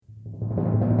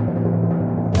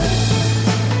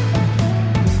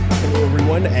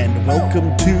everyone, and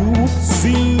welcome to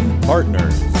Scene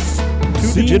Partners.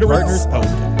 Two Degenerates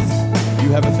podcast. You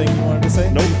have a thing you wanted to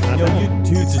say? Nope, You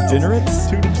two degenerates?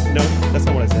 No, that's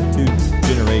not what I said. Two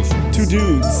generations. Two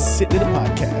dudes sitting in a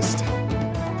podcast.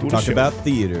 doing a Talk show. about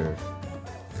theater.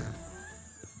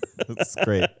 That's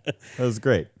great. That was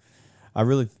great.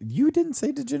 You didn't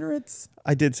say degenerates?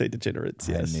 I did say degenerates,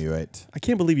 yes. I knew it. I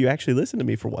can't believe you actually listened to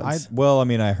me for once.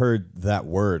 I heard that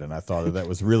word and I thought that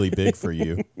was really big for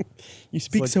you. You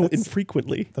speak like so that's-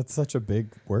 infrequently. That's such a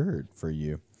big word for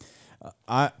you.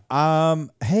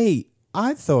 Hey,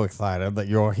 I'm so excited that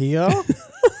you're here.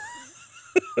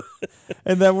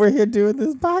 And that we're here doing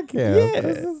this podcast. Yeah.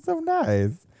 This is so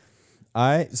nice.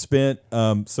 I spent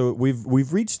so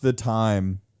we've reached the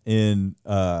time in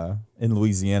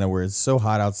Louisiana where it's so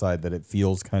hot outside that it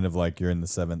feels kind of like you're in the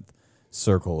seventh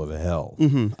circle of hell.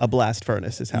 A blast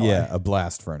furnace is how A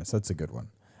blast furnace. That's a good one.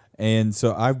 And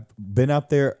so I've been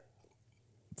out there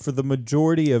for the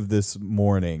majority of this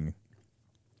morning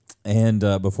and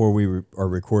before we are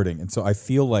recording. And so I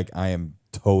feel like I am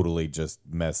totally just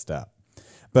messed up.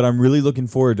 But I'm really looking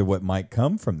forward to what might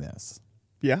come from this.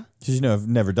 Yeah? Because, I've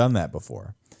never done that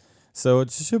before. So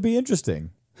it should be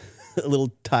interesting. A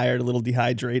little tired, a little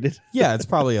dehydrated. Yeah, it's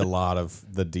probably a lot of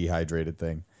the dehydrated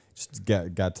thing. Just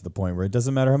got to the point where it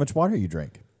doesn't matter how much water you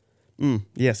drink.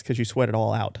 Yes, because you sweat it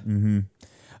all out.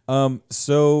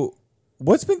 So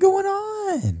what's been going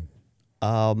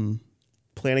on?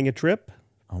 Planning a trip?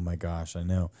 Oh my gosh, I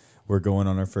know. We're going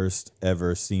on our first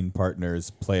ever Scene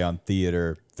Partners Play on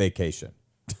Theater vacation.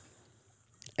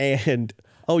 And,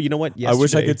 you know what? I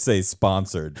wish I Yesterday- could say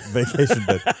sponsored vacation,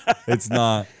 but it's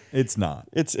not. It's not.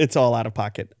 It's all out of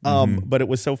pocket. But it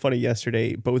was so funny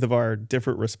yesterday, both of our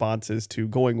different responses to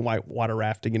going whitewater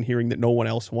rafting and hearing that no one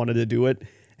else wanted to do it.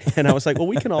 And I was like, well,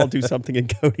 we can all do something.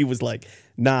 And Cody was like,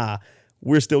 nah,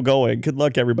 we're still going. Good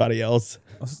luck, everybody else.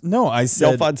 No, I They'll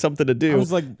said. find something to do. I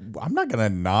was like, I'm not gonna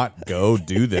not go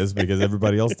do this because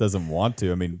everybody else doesn't want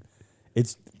to. I mean,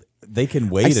 they can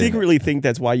wait. I in it. secretly think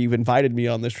that's why you've invited me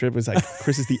on this trip. It's like,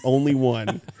 Chris is the only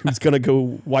one who's going to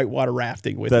go whitewater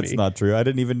rafting with me. That's not true. I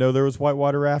didn't even know there was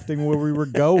whitewater rafting where we were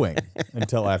going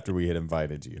until after we had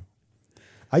invited you.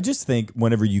 I just think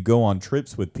whenever you go on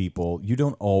trips with people, you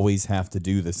don't always have to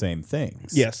do the same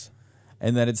things. Yes.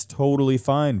 And that it's totally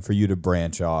fine for you to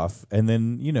branch off and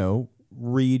then,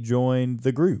 rejoin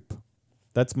the group.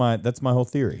 That's my whole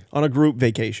theory. On a group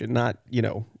vacation, not,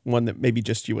 one that maybe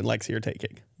just you and Lexi are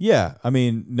taking. Yeah, I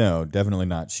mean, no, definitely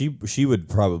not. She would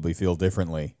probably feel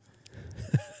differently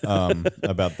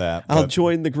about that. I'll but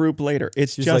join the group later.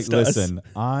 It's she's just like, us. listen,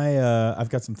 I've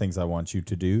got some things I want you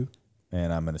to do,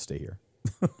 and I'm going to stay here.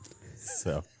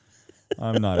 So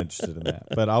I'm not interested in that,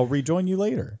 but I'll rejoin you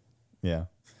later. Yeah,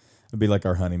 it'd be like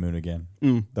our honeymoon again.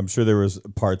 I'm sure there was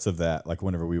parts of that, like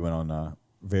whenever we went on a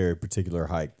very particular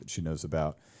hike that she knows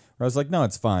about. I was like, no,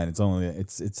 it's fine.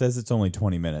 It says it's only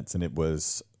 20 minutes, and it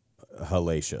was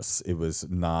hellacious. It was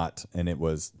not, and it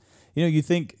was, you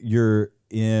think you're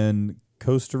in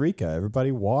Costa Rica.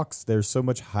 Everybody walks. There's so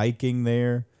much hiking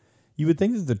there. You would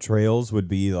think that the trails would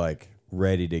be like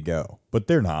ready to go, but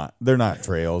they're not. They're not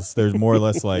trails. There's more or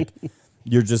less like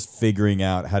you're just figuring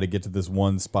out how to get to this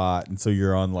one spot, and so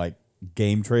you're on like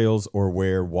game trails or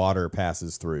where water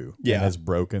passes through and has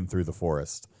broken through the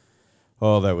forest.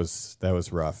 Oh, that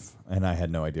was rough, and I had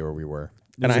no idea where we were.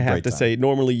 And I have to say,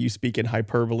 normally you speak in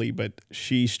hyperbole, but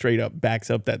she straight up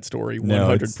backs up that story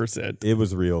 100%. It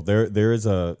was real. There is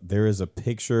a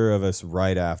picture of us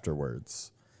right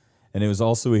afterwards, and it was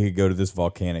also we could go to this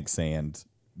volcanic sand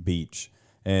beach,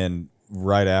 and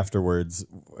right afterwards,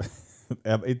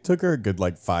 it took her a good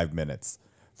 5 minutes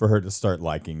for her to start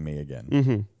liking me again.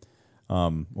 Mm-hmm.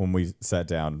 When we sat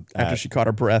down After she caught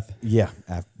her breath. Yeah.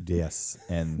 Yes.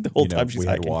 And The whole time she's we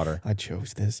hiking. had water. I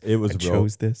chose this. It was I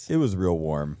chose this. It was real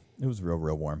warm. It was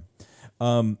real warm.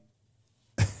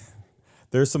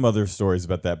 There's some other stories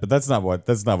about that, but that's not what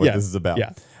this is about.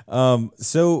 Yeah.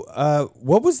 So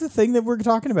what was the thing that we're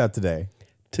talking about today?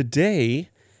 Today,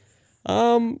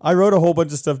 I wrote a whole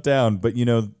bunch of stuff down, but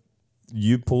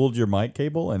you pulled your mic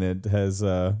cable and it has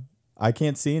I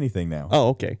can't see anything now. oh,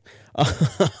 okay.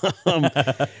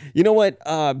 You know what?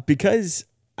 Because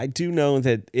I do know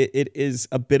that it is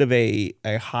a bit of a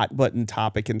hot button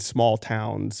topic in small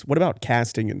towns. What about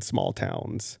casting in small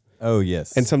towns? Oh,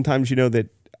 yes. And sometimes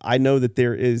I know that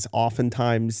there is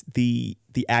oftentimes the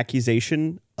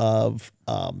accusation of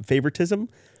favoritism,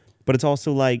 but it's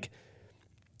also like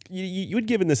you had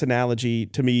given this analogy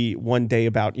to me one day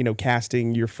about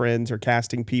casting your friends or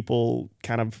casting people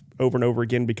kind of over and over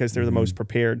again because they're the most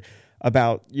prepared.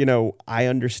 About I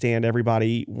understand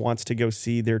everybody wants to go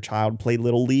see their child play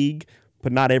Little League,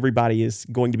 but not everybody is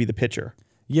going to be the pitcher.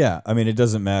 Yeah, I mean, it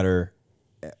doesn't matter.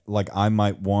 Like I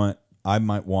might want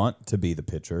to be the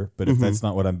pitcher, but if that's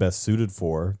not what I'm best suited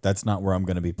for, that's not where I'm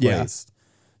going to be Yeah. placed.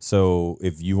 So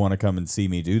if you want to come and see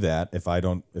me do that, if I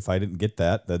didn't get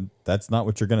that, then that's not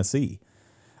what you're going to see.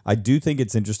 I do think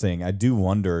it's interesting. I do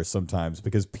wonder sometimes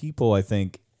because people, I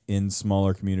think, in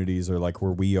smaller communities or like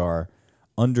where we are,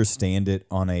 understand it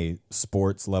on a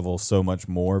sports level so much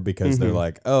more because they're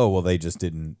like, oh, well, they just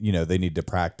didn't, they need to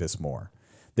practice more.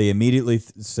 They immediately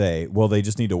say, well, they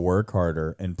just need to work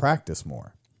harder and practice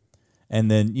more.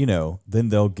 And then, then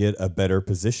they'll get a better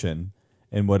position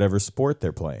in whatever sport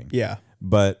they're playing. Yeah.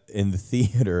 But in the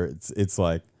theater, it's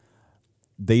like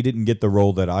they didn't get the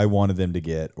role that I wanted them to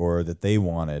get or that they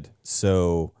wanted.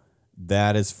 So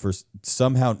that is for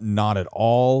somehow not at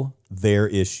all their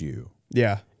issue.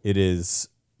 Yeah. It is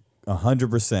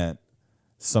 100%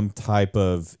 some type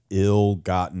of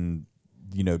ill-gotten,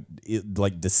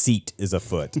 like deceit is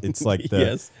afoot. It's like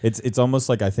Yes. It's almost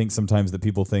like I think sometimes that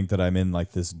people think that I'm in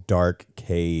like this dark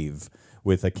cave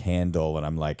with a candle, and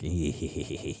I'm like,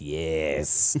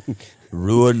 yes,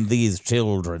 ruin these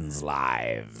children's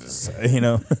lives.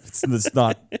 It's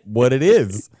not what it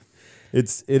is.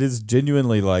 It is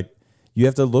genuinely like you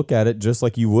have to look at it just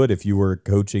like you would if you were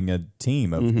coaching a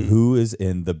team of who is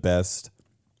the best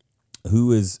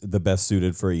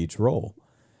suited for each role,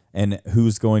 and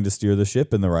who's going to steer the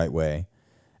ship in the right way.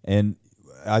 And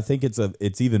I think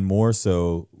it's even more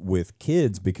so with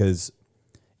kids because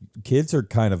kids are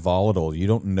kind of volatile. You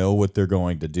don't know what they're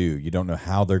going to do. You don't know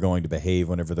how they're going to behave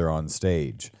whenever they're on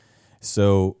stage.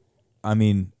 So, I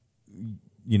mean,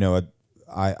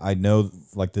 I know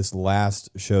like this last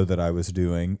show that I was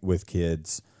doing with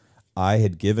kids, I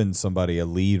had given somebody a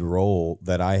lead role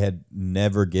that I had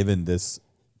never given this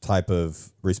type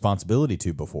of responsibility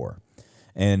to before.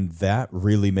 And that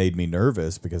really made me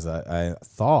nervous because I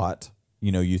thought,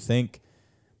 you think,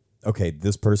 okay,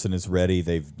 this person is ready.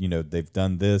 They've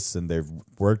done this and they've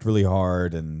worked really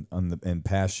hard and in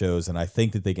past shows. And I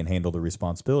think that they can handle the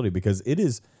responsibility because it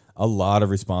is a lot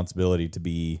of responsibility to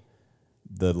be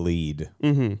the lead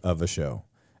of a show,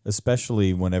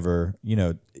 especially whenever,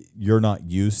 you're not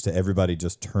used to everybody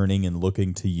just turning and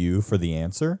looking to you for the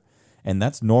answer. And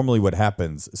that's normally what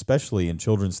happens, especially in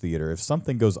children's theater. If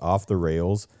something goes off the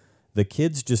rails, the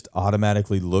kids just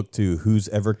automatically look to whose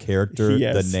ever character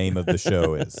the name of the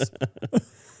show is.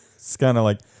 It's kind of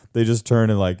like they just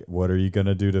turn and like, what are you going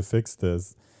to do to fix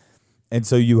this? And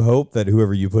so you hope that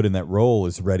whoever you put in that role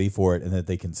is ready for it and that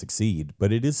they can succeed.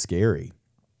 But it is scary.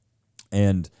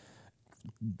 And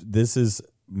this has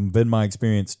been my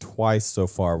experience twice so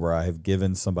far where I have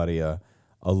given somebody a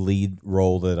lead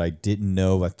role that I didn't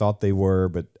know. I thought they were,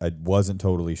 but I wasn't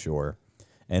totally sure.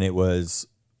 And it was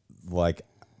like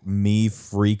me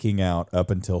freaking out up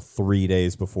until 3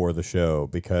 days before the show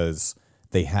because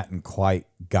they hadn't quite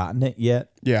gotten it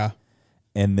yet. Yeah.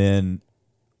 And then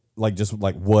like just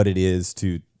like what it is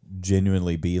to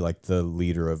genuinely be like the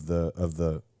leader of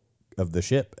the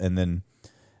ship. And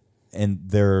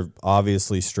they're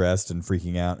obviously stressed and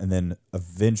freaking out. And then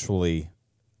eventually,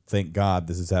 thank God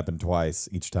this has happened twice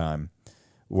each time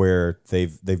where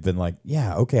they've been like,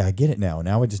 yeah, okay, I get it now.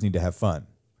 Now I just need to have fun.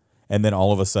 And then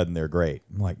all of a sudden they're great.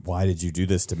 I'm like, why did you do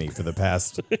this to me? For the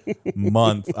past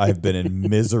month, I've been in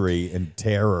misery and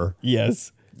terror.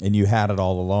 Yes. And you had it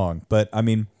all along. But I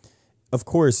mean, of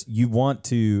course, you want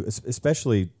to,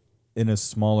 especially in a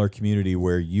smaller community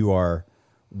where you are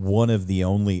one of the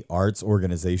only arts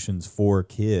organizations for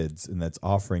kids and that's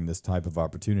offering this type of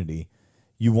opportunity,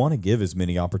 you want to give as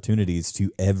many opportunities to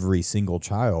every single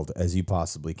child as you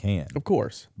possibly can. Of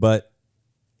course. But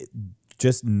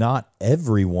just not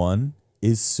everyone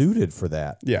is suited for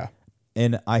that. Yeah.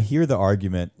 And I hear the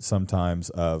argument sometimes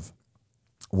of,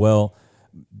 well,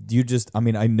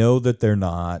 I know that they're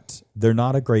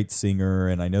not a great singer,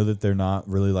 and I know that they're not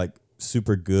really like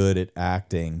super good at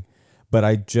acting, but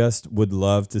I just would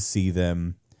love to see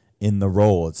them in the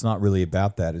role. It's not really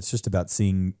about that. It's just about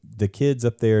seeing the kids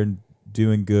up there and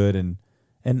doing good and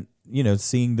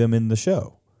seeing them in the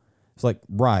show. It's like,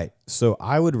 right. So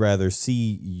I would rather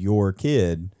see your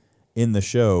kid in the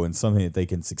show and something that they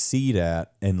can succeed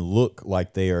at and look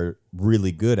like they are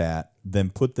really good at than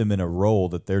put them in a role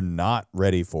that they're not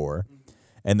ready for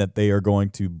and that they are going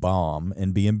to bomb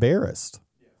and be embarrassed.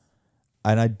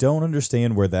 And I don't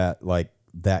understand where that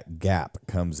gap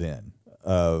comes in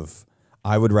of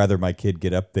I would rather my kid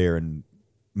get up there and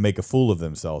make a fool of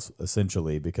themselves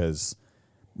essentially because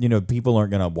people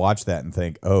aren't going to watch that and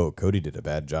think, oh, Cody did a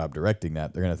bad job directing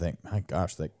that. They're going to think, my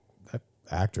gosh, that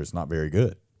actor's not very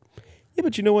good. Yeah,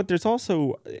 but you know what? There's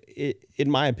also, in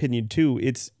my opinion, too,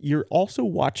 it's you're also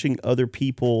watching other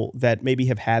people that maybe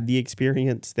have had the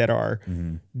experience that are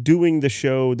doing the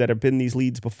show that have been these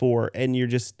leads before, and you're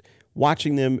just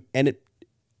watching them, and it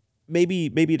maybe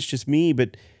it's just me,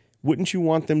 but wouldn't you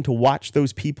want them to watch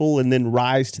those people and then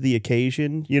rise to the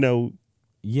occasion? You know,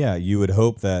 Yeah, you would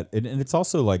hope that, and it's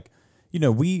also like,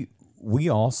 we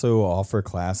also offer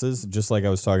classes, just like I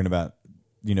was talking about,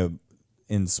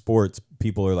 in sports,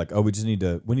 people are like, oh, we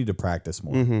need to practice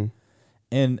more.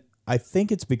 And I think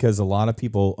it's because a lot of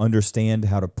people understand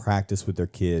how to practice with their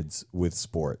kids with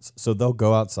sports. So they'll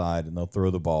go outside and they'll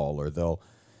throw the ball, or they'll,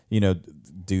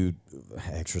 do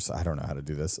exercise. I don't know how to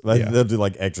do this. They'll do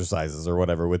like exercises or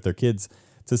whatever with their kids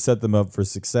to set them up for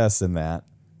success in that.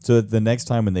 So that the next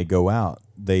time when they go out,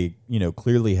 they,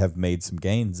 clearly have made some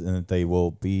gains and that they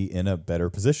will be in a better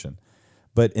position.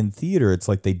 But in theater, it's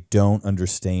like people don't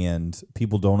understand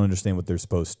what they're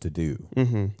supposed to do.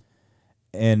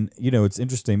 And, it's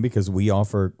interesting because we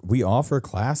offer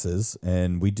classes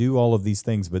and we do all of these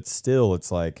things, but still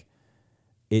it's like,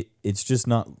 it's just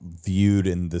not viewed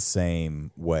in the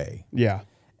same way. yeah,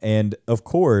 And of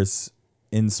course,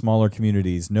 in smaller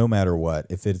communities, no matter what,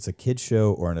 if it's a kid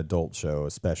show or an adult show,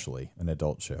 especially an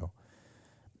adult show,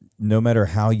 no matter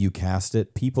how you cast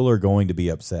it, people are going to be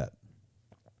upset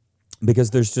because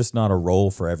there's just not a role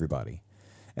for everybody.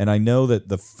 And I know that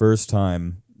the first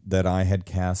time that I had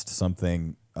cast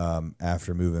something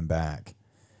after moving back,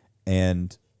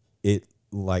 and it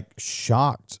like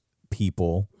shocked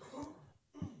people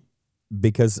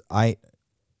because I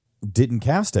didn't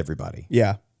cast everybody.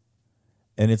 yeah.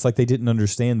 And it's like they didn't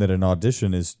understand that an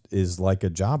audition is like a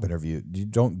job interview. You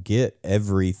don't get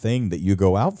everything that you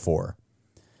go out for.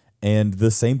 And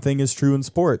the same thing is true in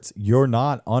sports. You're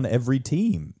not on every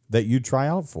team that you try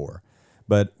out for.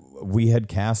 But we had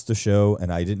cast a show,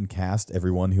 and I didn't cast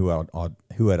everyone who had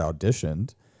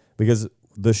auditioned because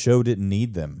the show didn't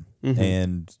need them.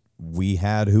 And we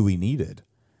had who we needed.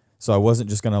 So I wasn't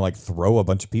just going to like throw a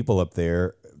bunch of people up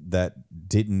there that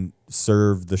didn't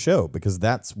serve the show, because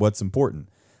that's what's important.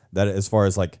 That as far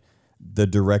as like the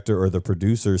director or the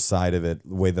producer side of it,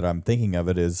 the way that I'm thinking of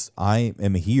it is I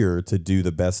am here to do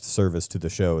the best service to the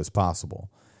show as possible.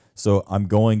 So I'm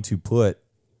going to put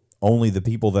only the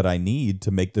people that I need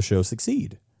to make the show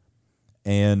succeed.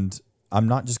 And I'm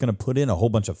not just going to put in a whole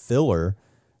bunch of filler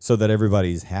so that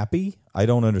everybody's happy. I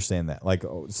don't understand that. Like,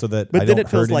 so that But I then don't it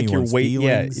feels hurt like you're anyone's it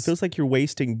feelings. feels like you're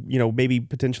wasting, maybe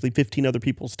potentially 15 other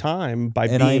people's time by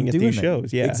And I am being at doing these that.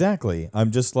 shows. Yeah, Exactly.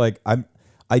 I'm just like,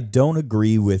 I don't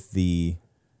agree with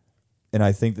and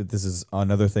I think that this is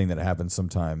another thing that happens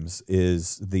sometimes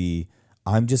is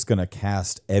I'm just going to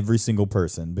cast every single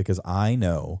person because I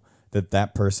know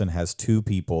that person has two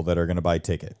people that are going to buy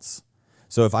tickets.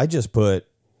 So if I just put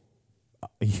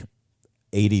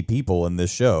 80 people in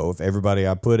this show, if everybody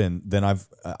I put in, then I've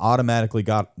automatically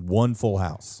got one full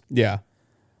house. yeah,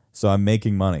 So I'm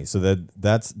making money. So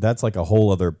that's like a whole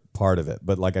other part of it.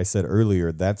 But like I said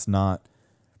earlier, that's not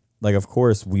like, of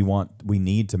course we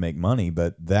need to make money,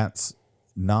 but that's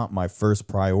not my first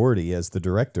priority as the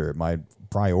director. My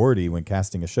priority when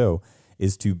casting a show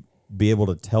is to be able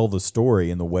to tell the story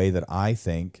in the way that I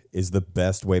think is the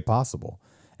best way possible.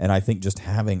 And I think just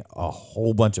having a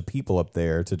whole bunch of people up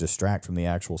there to distract from the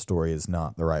actual story is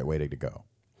not the right way to go.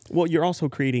 Well, you're also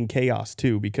creating chaos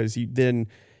too, because you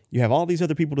have all these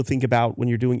other people to think about when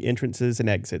you're doing entrances and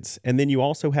exits. And then you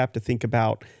also have to think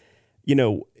about,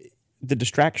 the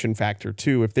distraction factor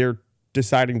too. If they're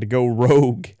deciding to go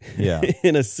rogue Yeah.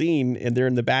 in a scene and they're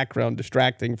in the background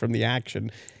distracting from the action,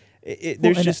 there's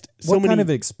Well, just so what many. kind of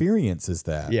experience is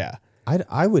that? Yeah.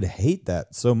 I would hate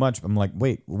that so much. I'm like,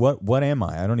 wait, what am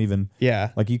I? I don't even,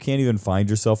 Yeah. like, you can't even find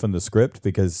yourself in the script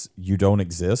because you don't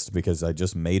exist, because I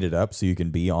just made it up so you can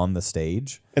be on the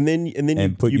stage And then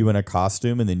and put you in a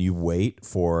costume, and then you wait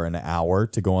for an hour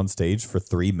to go on stage for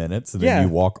 3 minutes, and then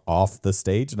you walk off the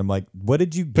stage. And I'm like, what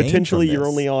did you gain potentially from you're this?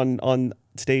 only on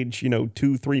stage,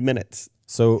 2-3 minutes,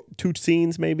 So 2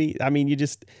 scenes maybe. I mean,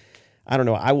 I don't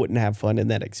know. I wouldn't have fun in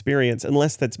that experience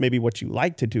unless that's maybe what you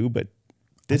like to do. But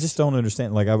I just don't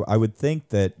understand. Like, I would think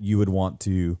that you would want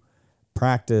to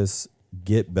practice,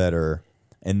 get better,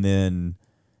 and then,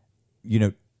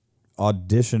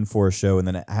 audition for a show and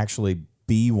then actually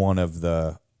be one of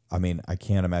the, I mean, I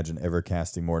can't imagine ever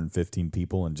casting more than 15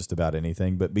 people in just about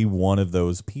anything, but be one of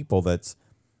those people that's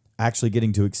actually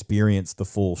getting to experience the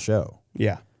full show.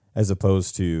 yeah. As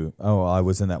opposed to, oh, I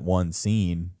was in that one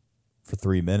scene for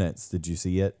 3 minutes. Did you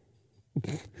see it?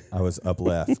 I was up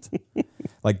left.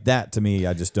 Like that, to me,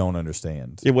 I just don't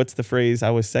understand. Yeah, what's the phrase? I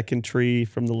was second tree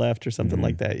from the left or something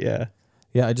like that. Yeah.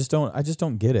 Yeah, I just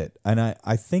don't get it. And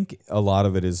I think a lot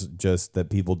of it is just that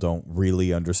people don't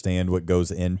really understand what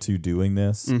goes into doing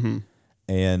this. Mm-hmm.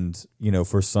 And,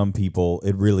 for some people,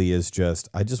 it really is just,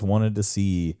 I just wanted to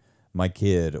see my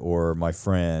kid or my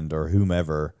friend or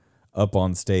whomever up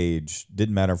on stage.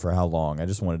 Didn't matter for how long. I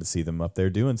just wanted to see them up there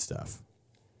doing stuff.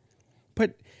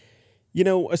 But,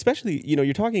 especially,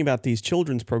 you're talking about these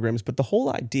children's programs, but the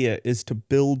whole idea is to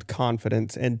build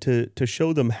confidence and to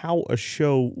show them how a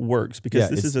show works, because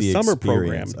this is a summer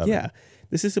program. Yeah.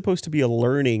 This is supposed to be a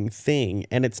learning thing.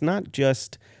 And it's not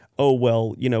just, oh,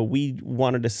 well, we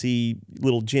wanted to see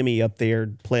little Jimmy up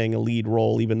there playing a lead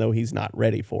role, even though he's not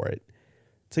ready for it.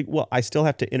 It's like, well, I still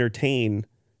have to entertain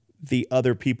the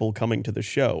other people coming to the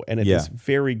show, and it is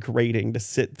very grating to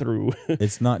sit through.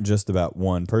 It's not just about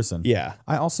one person. Yeah.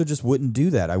 I also just wouldn't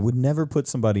do that. I would never put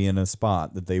somebody in a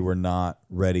spot that they were not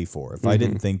ready for if I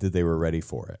didn't think that they were ready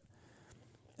for it.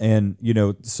 And,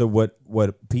 so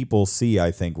what people see, I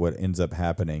think what ends up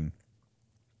happening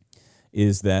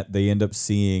is that they end up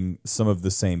seeing some of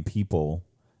the same people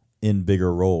in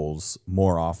bigger roles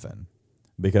more often,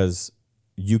 because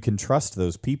you can trust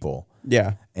those people.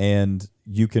 Yeah. And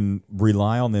you can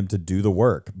rely on them to do the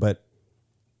work. But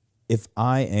if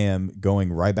I am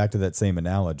going right back to that same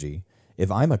analogy,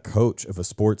 if I'm a coach of a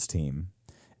sports team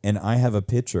and I have a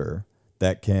pitcher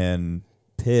that can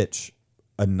pitch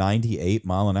a 98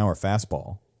 mile an hour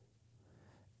fastball,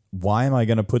 why am I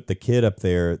going to put the kid up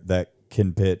there that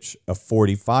can pitch a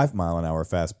 45 mile an hour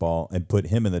fastball and put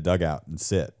him in the dugout and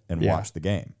sit and watch the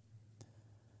game?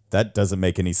 That doesn't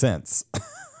make any sense.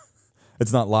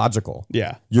 It's not logical.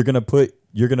 Yeah. You're gonna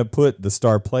put the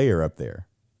star player up there.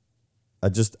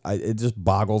 It just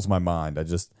boggles my mind.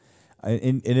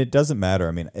 And it doesn't matter.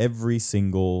 I mean, every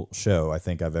single show I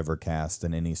think I've ever cast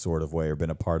in any sort of way or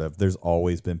been a part of, there's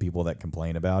always been people that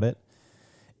complain about it.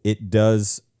 It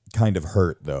does kind of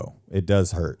hurt, though. It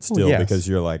does hurt still, because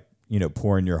you're like,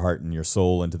 pouring your heart and your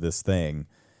soul into this thing.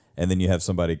 And then you have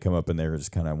somebody come up in there who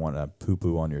just kind of want to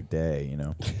poo-poo on your day,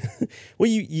 Well,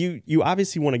 you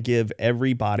obviously want to give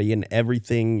everybody and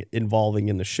everything involving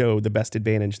in the show the best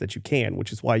advantage that you can,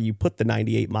 which is why you put the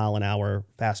 98 mile an hour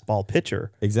fastball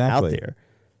pitcher out there.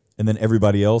 And then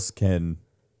everybody else can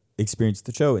experience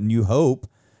the show. And you hope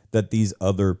that these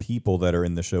other people that are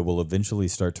in the show will eventually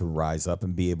start to rise up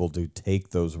and be able to take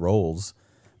those roles.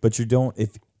 But the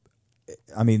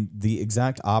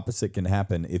exact opposite can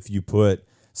happen if you put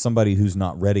somebody who's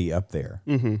not ready up there.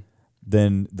 Mm-hmm.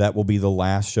 Then that will be the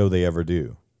last show they ever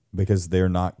do, because they're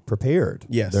not prepared.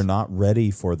 Yes. They're not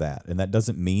ready for that. And that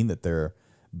doesn't mean that they're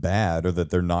bad or that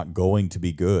they're not going to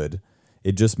be good.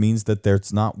 It just means that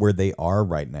that's not where they are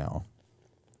right now.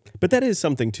 But that is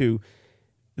something, too,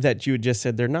 that you had just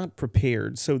said. They're not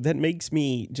prepared. So that makes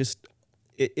me just...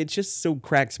 It just so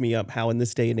cracks me up how in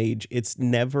this day and age, it's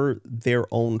never their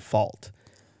own fault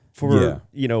for,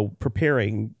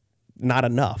 preparing not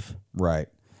enough. Right.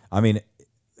 I mean,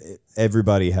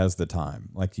 everybody has the time.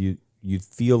 Like you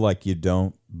feel like you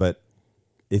don't, but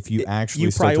if you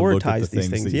actually start to look at the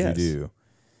things that you do,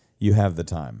 you have the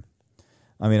time.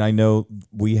 I mean, I know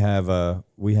we have a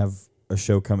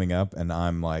show coming up, and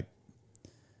I'm like,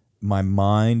 my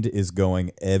mind is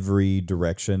going every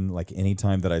direction. Like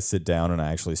anytime that I sit down and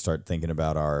I actually start thinking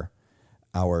about our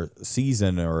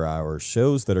season or our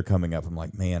shows that are coming up, I'm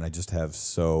like, man, I just have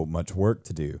so much work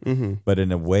to do. Mm-hmm. But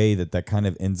in a way that kind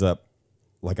of ends up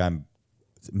like I'm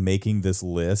making this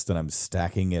list and I'm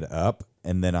stacking it up,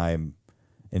 and then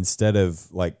instead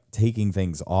of like taking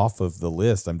things off of the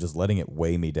list, I'm just letting it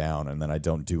weigh me down, and then I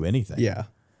don't do anything. Yeah.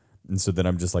 And so then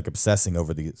I'm just like obsessing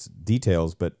over these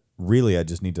details, but really I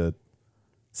just need to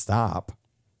stop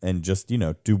and just,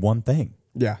 do one thing.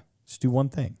 Yeah. Just do one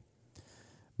thing.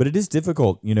 But it is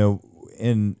difficult,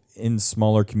 in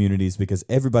smaller communities, because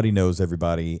everybody knows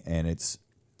everybody, and it's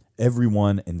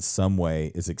everyone in some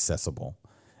way is accessible.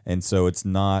 And so it's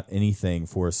not anything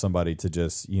for somebody to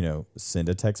just, send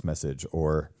a text message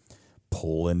or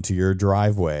pull into your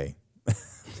driveway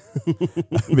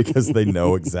because they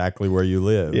know exactly where you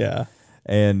live. Yeah.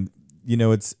 And,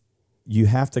 you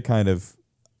have to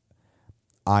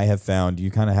I have found you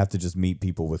kind of have to just meet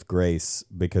people with grace,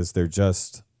 because their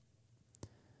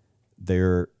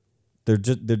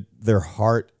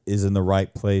heart is in the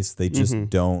right place. They just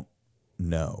don't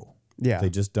know. Yeah. They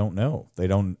just don't know. They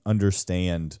don't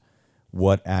understand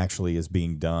what actually is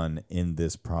being done in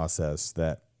this process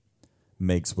that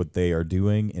makes what they are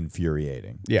doing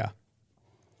infuriating. Yeah.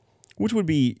 Which would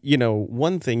be,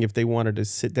 one thing if they wanted to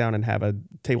sit down and have a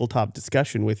tabletop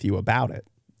discussion with you about it.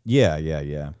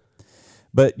 Yeah.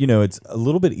 But, it's a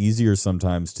little bit easier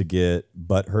sometimes to get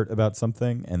butthurt about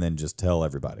something and then just tell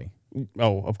everybody.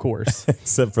 Oh, of course.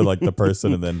 except for like the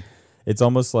person. And then it's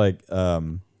almost like,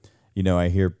 I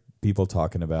hear people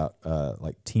talking about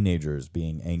like teenagers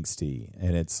being angsty,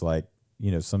 and it's like,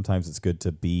 sometimes it's good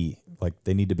to be like,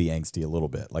 they need to be angsty a little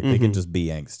bit. Like they can just be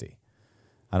angsty.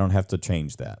 I don't have to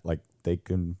change that. Like they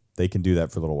can do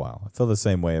that for a little while. I feel the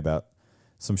same way about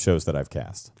some shows that I've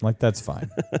cast. Like that's fine.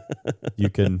 You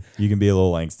can be a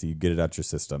little angsty. You get it out your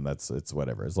system. It's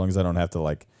whatever. As long as I don't have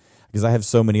to because I have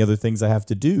so many other things I have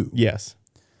to do. Yes.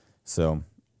 So,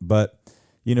 but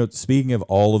speaking of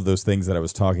all of those things that I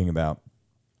was talking about,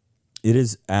 it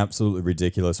is absolutely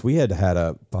ridiculous. We had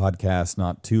a podcast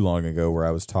not too long ago where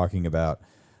I was talking about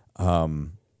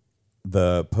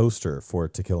the poster for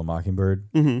To Kill a Mockingbird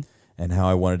and how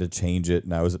I wanted to change it,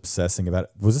 and I was obsessing about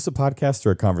it. Was this a podcast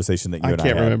or a conversation that you and I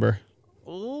had? I can't remember.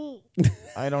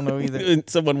 I don't know either.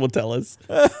 Someone will tell us.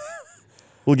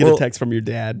 We'll get a text from your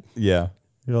dad. Yeah.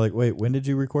 You're like, wait, when did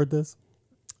you record this?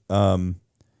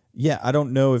 Yeah, I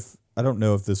don't know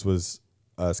if this was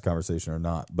us conversation or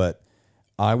not, but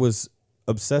I was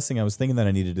obsessing. I was thinking that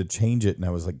I needed to change it, and I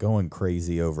was like going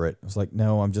crazy over it. I was like,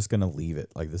 no, I'm just going to leave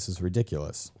it. Like, this is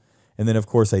ridiculous. And then, of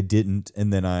course, I didn't,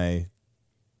 and then I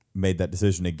made that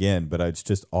decision again, but it's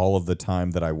just all of the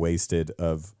time that I wasted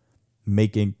of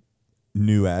making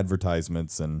new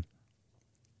advertisements and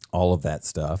all of that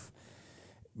stuff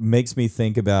makes me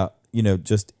think about,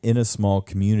 just in a small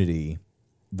community,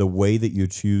 the way that you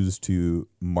choose to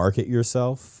market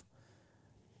yourself,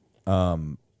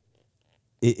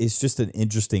 it's just an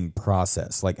interesting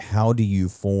process. Like, how do you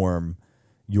form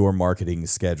your marketing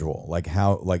schedule? Like,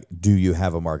 do you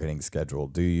have a marketing schedule?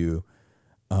 Do you,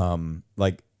 I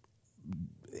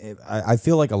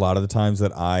feel like a lot of the times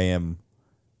that I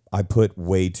put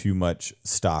way too much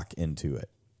stock into it.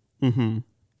 Mm-hmm.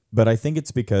 But I think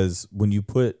it's because when you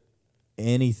put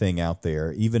anything out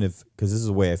there, even if, because this is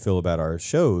the way I feel about our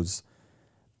shows,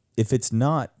 if it's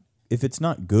not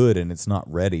good and it's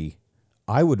not ready,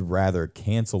 I would rather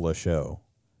cancel a show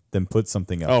than put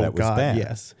something up that was bad.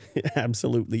 Yes,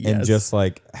 absolutely. Yes. And just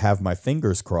have my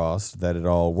fingers crossed that it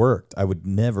all worked. I would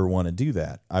never want to do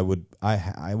that. I would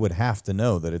have to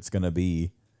know that it's going to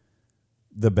be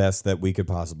the best that we could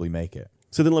possibly make it.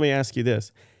 So then let me ask you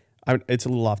this. It's a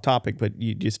little off topic, but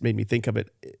you just made me think of it.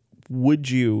 Would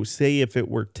you say if it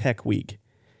were Tech Week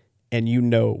and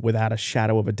without a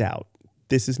shadow of a doubt,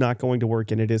 this is not going to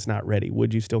work and it is not ready,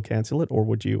 would you still cancel it or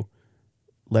would you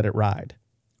let it ride?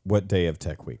 What day of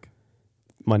Tech Week?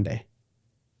 Monday.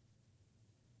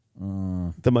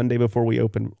 The Monday before we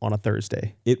open on a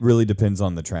Thursday. It really depends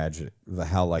on the tragedy,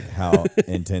 how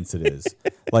intense it is.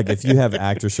 Like if you have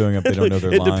actors showing up, they don't know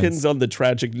their lines. It depends on the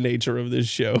tragic nature of this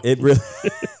show. It really,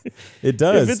 it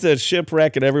does. If it's a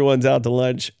shipwreck and everyone's out to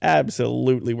lunch,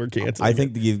 absolutely we're canceling. I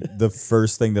think the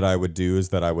first thing that I would do is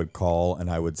that I would call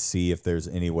and I would see if there's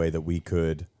any way that we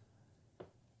could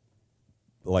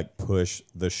push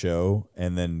the show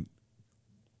and then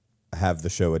have the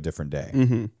show a different day.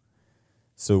 Mm-hmm.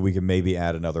 So we could maybe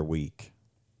add another week.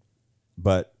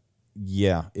 But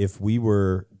yeah, if we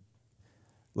were,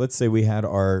 let's say we had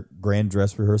our grand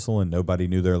dress rehearsal and nobody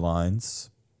knew their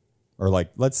lines, or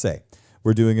let's say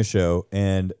we're doing a show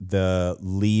and the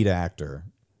lead actor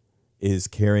is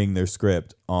carrying their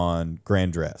script on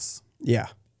grand dress. Yeah.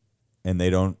 And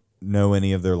they don't know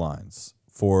any of their lines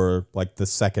for the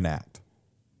second act.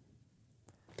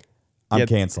 I'm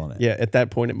canceling it. Yeah, at that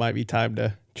point, it might be time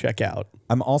to check out.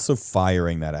 I'm also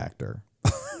firing that actor.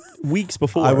 Weeks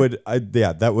before. I would not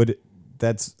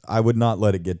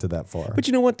let it get to that far. But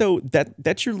you know what, though?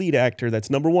 That's your lead actor. That's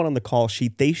number one on the call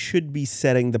sheet. They should be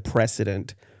setting the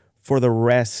precedent for the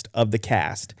rest of the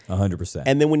cast. 100%.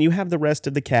 And then when you have the rest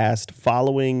of the cast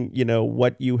following,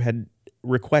 what you had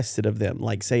requested of them,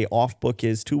 like say off book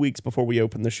is 2 weeks before we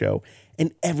open the show,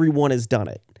 and everyone has done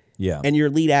it. Yeah. And your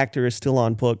lead actor is still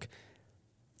on book.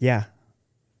 Yeah.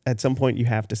 At some point you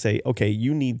have to say, okay,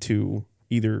 you need to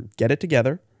either get it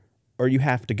together or you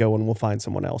have to go and we'll find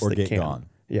someone else that can. Gone.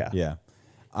 Yeah. Yeah.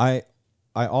 I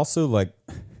also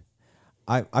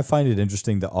I find it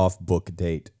interesting, the off book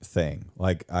date thing.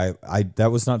 I that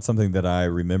was not something that I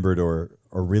remembered or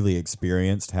really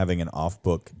experienced, having an off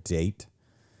book date,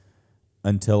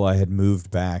 until I had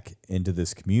moved back into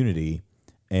this community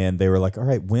and they were like, all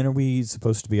right, when are we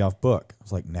supposed to be off book? I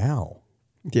was like, now.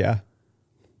 Yeah.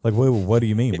 Wait, what do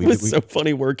you mean? It was so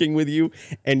funny working with you,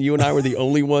 and you and I were the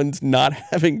only ones not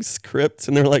having scripts,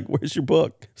 and they're like, where's your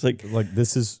book? It's like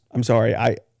this is... I'm sorry,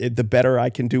 the better I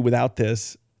can do without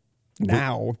this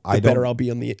now, the better I'll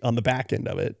be on the back end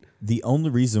of it. The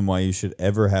only reason why you should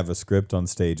ever have a script on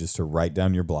stage is to write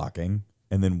down your blocking,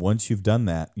 and then once you've done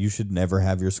that, you should never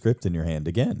have your script in your hand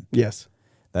again. Yes.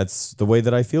 That's the way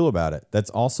that I feel about it. That's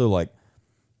also like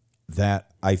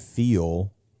that I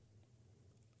feel.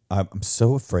 I'm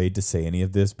so afraid to say any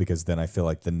of this because then I feel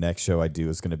like the next show I do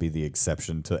is going to be the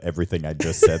exception to everything I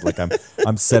just said. Like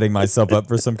I'm setting myself up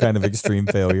for some kind of extreme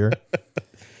failure.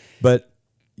 But,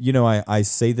 you know, I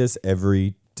say this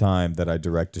every time that I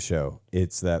direct a show.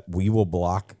 It's that we will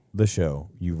block the show.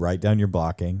 You write down your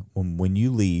blocking. When you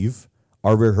leave,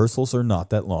 our rehearsals are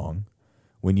not that long.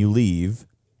 When you leave,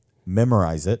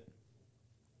 memorize it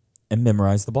and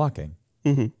memorize the blocking.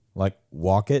 Mm-hmm. Like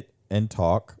walk and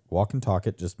talk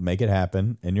it, just make it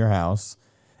happen in your house.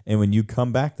 And when you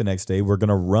come back the next day, we're going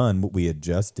to run what we had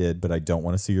just did, but I don't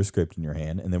want to see your script in your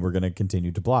hand. And then we're going to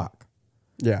continue to block.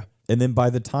 Yeah. And then by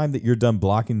the time that you're done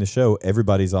blocking the show,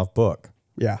 everybody's off book.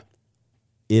 Yeah.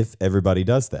 If everybody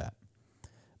does that.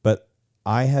 But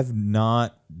I have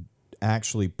not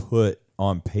actually put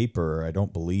on paper, I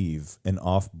don't believe, an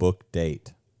off book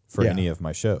date for any of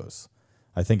my shows.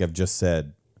 I think I've just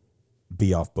said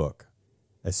be off book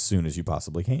as soon as you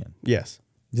possibly can. Yes.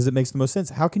 Because it makes the most sense.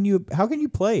 How can you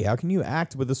play? How can you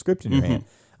act with a script in your hand?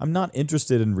 I'm not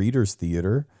interested in reader's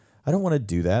theater. I don't want to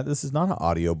do that. This is not an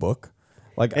audiobook.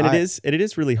 It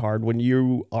is really hard when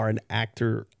you are an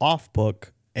actor off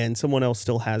book and someone else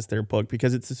still has their book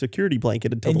because it's a security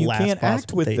blanket until the last possible can't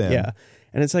act with date. them. Yeah.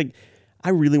 And it's like, I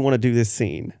really want to do this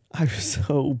scene. I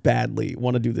so badly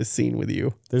want to do this scene with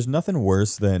you. There's nothing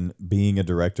worse than being a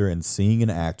director and seeing an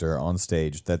actor on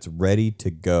stage that's ready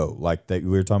to go. Like that we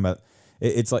were talking about.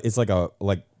 It's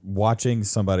like watching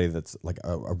somebody that's like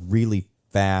a really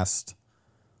fast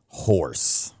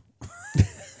horse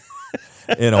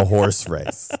in a horse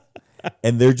race,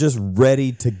 and they're just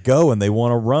ready to go and they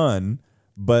want to run,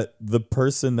 but the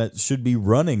person that should be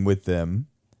running with them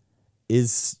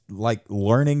is like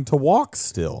learning to walk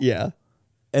still. Yeah.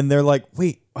 And they're like,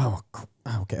 wait,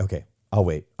 okay. I'll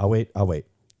wait.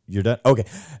 You're done? Okay.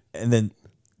 And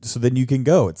then you can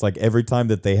go. It's like every time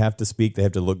that they have to speak, they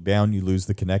have to look down, you lose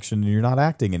the connection and you're not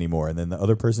acting anymore. And then the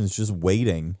other person's just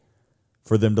waiting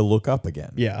for them to look up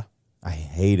again. Yeah. I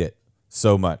hate it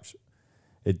so much.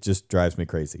 It just drives me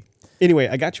crazy. Anyway,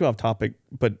 I got you off topic,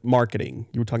 but marketing.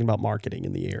 You were talking about marketing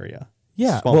in the area.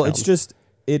 Yeah. Well, it's just,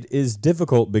 it is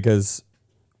difficult because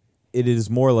it is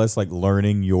more or less like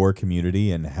learning your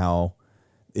community and how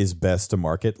is best to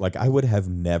market. Like I would have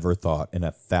never thought in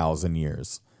 1,000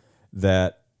 years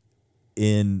that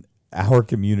in our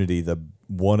community,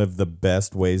 one of the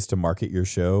best ways to market your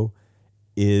show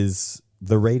is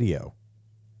the radio.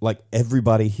 Like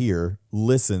everybody here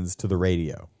listens to the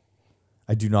radio.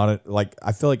 I do not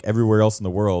I feel like everywhere else in the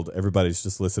world, everybody's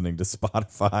just listening to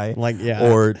Spotify,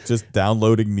 or just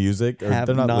downloading music, or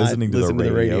they're not listening to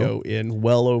the radio in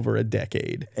well over a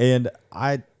decade.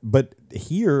 But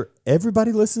here,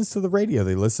 everybody listens to the radio.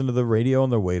 They listen to the radio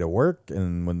on their way to work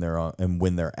and when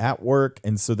they're at work,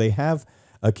 and so they have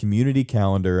a community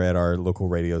calendar at our local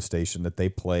radio station that they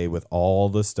play with all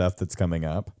the stuff that's coming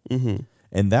up,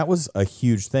 and that was a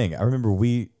huge thing. I remember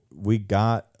we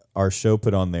got our show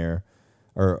put on there.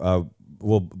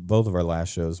 Both of our last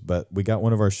shows, but we got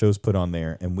one of our shows put on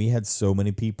there, and we had so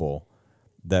many people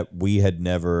that we had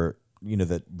never,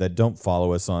 that don't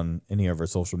follow us on any of our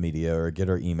social media or get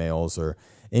our emails or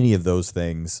any of those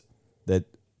things that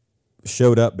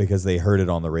showed up because they heard it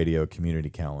on the radio community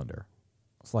calendar.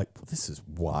 I was like, this is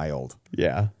wild.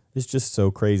 Yeah. It's just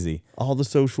so crazy. All the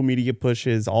social media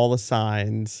pushes, all the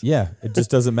signs. Yeah, it just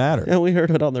doesn't matter. And we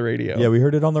heard it on the radio. Yeah, we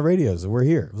heard it on the radio, so we're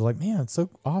here. It was like, man, it's so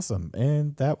awesome.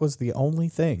 And that was the only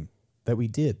thing that we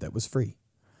did that was free.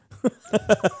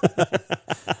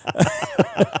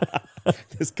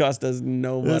 This cost us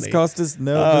no money. This cost us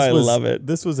no. I love it.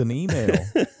 This was an email.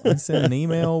 I sent an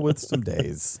email with some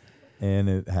days, and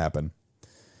it happened.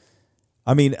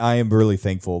 I mean, I am really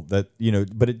thankful that,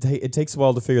 but it takes a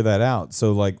while to figure that out.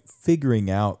 So like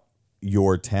figuring out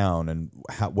your town and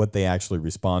what they actually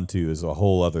respond to is a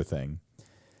whole other thing.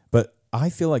 But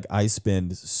I feel like I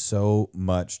spend so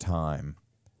much time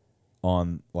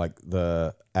on like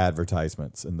the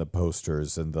advertisements and the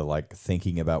posters and the like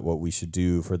thinking about what we should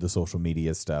do for the social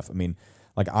media stuff. I mean,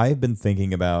 like I've been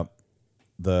thinking about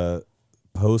the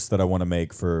post that I want to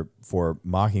make for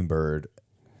Mockingbird.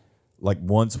 Like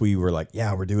once we were like,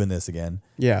 yeah, we're doing this again.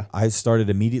 Yeah. I started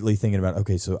immediately thinking about,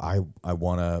 okay, so I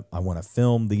wanna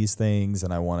film these things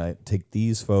and I wanna take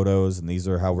these photos and these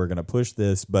are how we're gonna push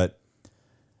this. But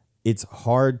it's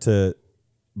hard to,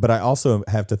 but I also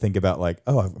have to think about like,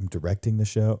 oh, I'm directing the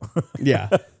show. Yeah.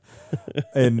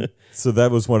 And so that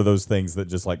was one of those things that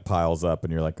just like piles up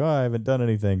and you're like, oh, I haven't done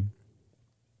anything.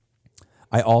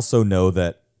 I also know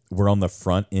that we're on the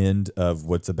front end of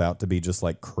what's about to be just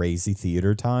like crazy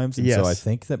theater times. And so I Yes.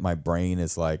 think that my brain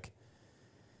is like,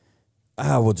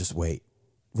 we'll just wait.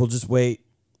 We'll just wait.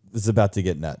 It's about to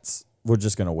get nuts. We're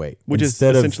just going to wait. Which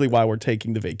Instead is of, essentially why we're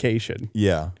taking the vacation.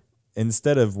 yeah.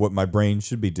 Instead of what my brain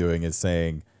should be doing is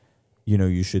saying,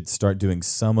 you should start doing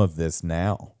some of this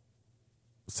now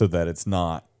so that it's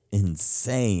not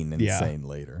insane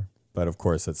later. But of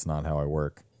course, that's not how I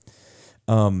work.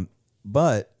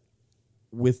 But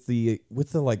with the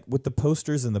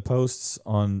posters and the posts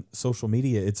on social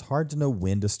media, it's hard to know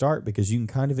when to start because you can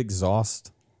kind of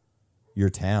exhaust your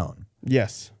town.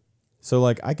 Yes. So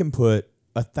like I can put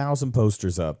 1,000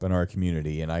 posters up in our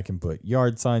community and I can put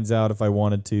yard signs out if I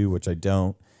wanted to, which I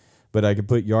don't, but I could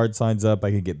put yard signs up.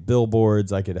 I could get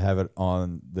billboards. I could have it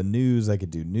on the news. I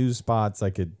could do news spots.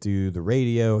 I could do the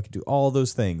radio. I could do all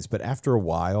those things. But after a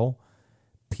while,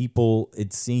 people,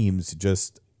 it seems,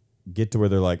 just get to where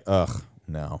they're like, ugh,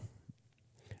 no.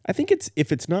 I think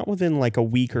if it's not within like a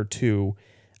week or two,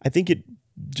 I think it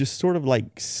just sort of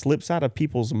like slips out of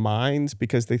people's minds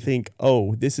because they think,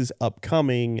 oh, this is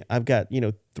upcoming. I've got,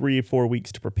 3 or 4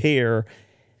 weeks to prepare.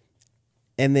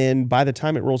 And then by the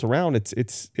time it rolls around,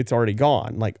 it's already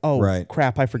gone. Like, oh, Right.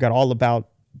 crap, I forgot all about,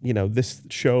 this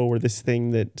show or this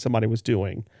thing that somebody was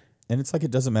doing. And it's like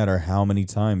it doesn't matter how many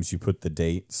times you put the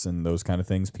dates and those kind of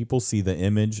things. People see the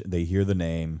image, they hear the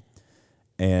name,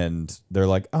 and they're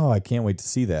like, oh, I can't wait to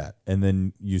see that. And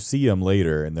then you see them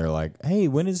later, and they're like, hey,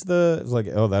 when is it's like,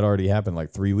 oh, that already happened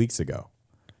like 3 weeks ago.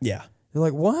 Yeah. You're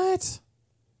like, what?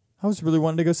 I was really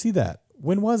wanting to go see that.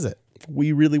 When was it?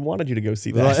 We really wanted you to go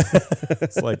see that.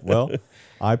 It's like, well,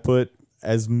 I put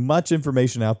as much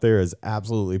information out there as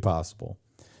absolutely possible.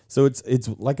 So it's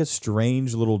like a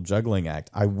strange little juggling act.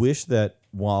 I wish that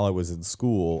while I was in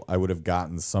school, I would have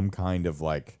gotten some kind of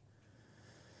like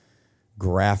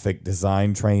graphic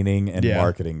design training and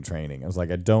marketing training. I was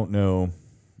like, I don't know.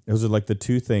 Those are like the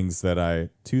two things that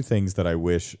I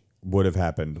wish would have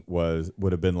happened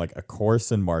would have been like a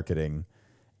course in marketing.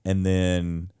 And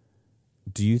then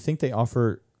do you think they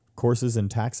offer courses in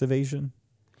tax evasion?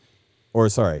 Or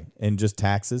sorry, in just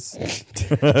taxes?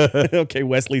 Okay,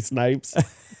 Wesley Snipes.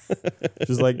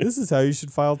 Just like, this is how you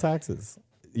should file taxes.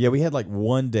 Yeah, we had like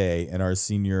one day in our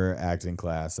senior acting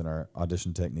class and our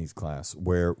audition techniques class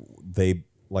where they,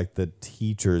 like the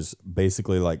teachers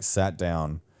basically like sat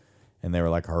down and they were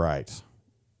like, all right,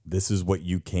 this is what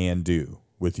you can do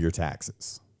with your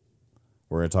taxes.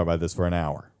 We're going to talk about this for an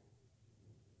hour.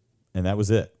 And that was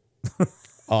it.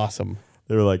 Awesome.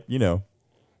 They were like,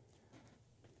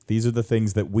 these are the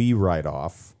things that we write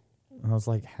off. And I was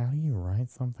like, how do you write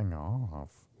something off?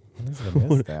 What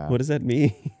is that? What does that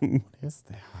mean? What is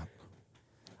that?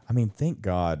 I mean, thank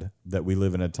God that we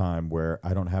live in a time where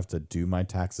I don't have to do my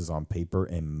taxes on paper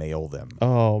and mail them.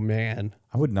 Oh, man.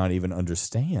 I would not even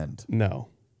understand. No.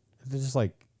 They're just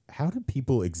like, how did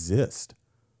people exist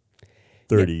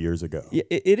 30 years ago? Yeah,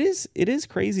 it is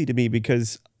crazy to me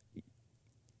because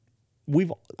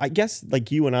I guess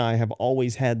like you and I have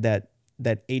always had that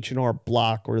H&R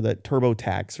Block or that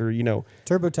TurboTax or,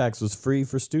 TurboTax was free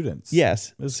for students.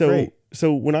 Yes. It was great.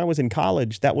 So when I was in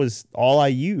college, that was all I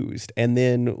used. And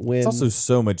then when It's also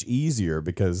so much easier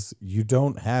because you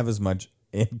don't have as much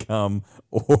income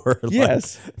or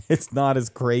yes, it's not as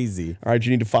crazy. All right,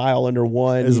 you need to file under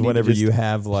one. As need to whenever just you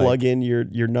have like plug in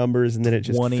your numbers and then it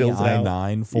just 20 fills it out.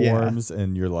 I-9 forms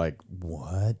and you're like,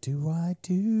 what do I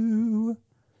do?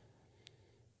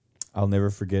 I'll never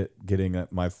forget getting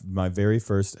my very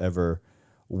first ever.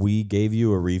 We gave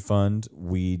you a refund.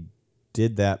 We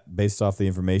did that based off the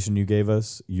information you gave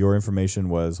us. Your information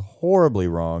was horribly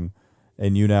wrong,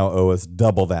 and you now owe us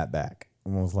double that back.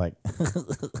 And I was like,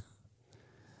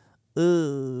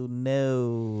 oh,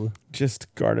 no.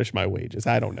 Just garnish my wages.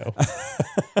 I don't know.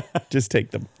 Just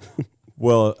take them.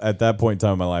 Well, at that point in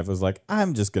time in my life, I was like,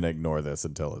 I'm just going to ignore this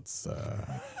until it's...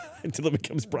 Until it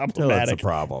becomes Until problematic. it's a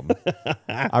problem.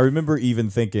 I remember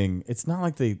even thinking, it's not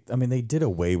like they did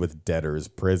away with debtor's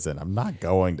prison. I'm not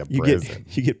going to prison.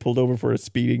 You get pulled over for a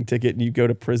speeding ticket and you go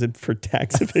to prison for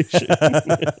tax evasion.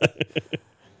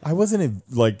 I wasn't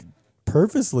like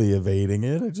purposely evading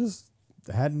it. I just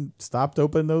hadn't stopped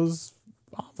opening those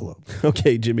envelopes.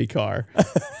 Okay, Jimmy Carr.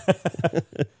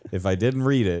 If I didn't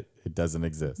read it, it doesn't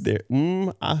exist. There.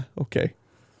 Okay.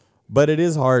 But it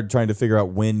is hard trying to figure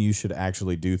out when you should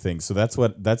actually do things. So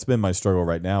that's been my struggle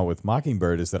right now with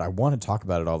Mockingbird is that I want to talk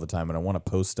about it all the time and I want to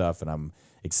post stuff and I'm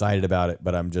excited about it,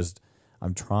 but I'm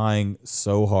trying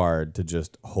so hard to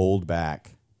just hold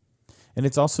back. And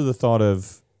it's also the thought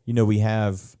of, we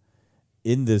have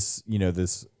in this,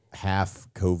 this half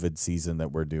COVID season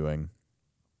that we're doing,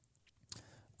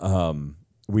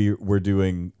 we're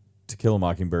doing Kill a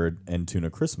Mockingbird and Tuna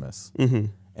Christmas. Mm-hmm.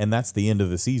 And that's the end of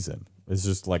the season. It's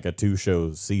just like a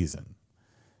 2-show season.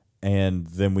 And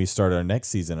then we start our next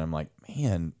season. I'm like,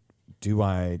 man, do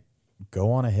I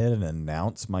go on ahead and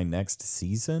announce my next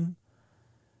season?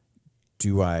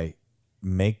 Do I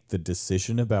make the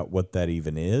decision about what that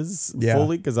even is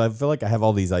fully? Because I feel like I have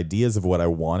all these ideas of what I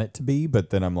want it to be,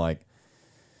 but then I'm like,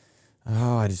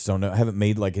 oh, I just don't know. I haven't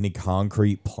made like any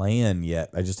concrete plan yet.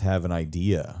 I just have an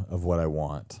idea of what I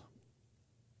want.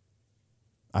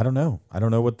 I don't know. I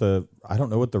don't know what the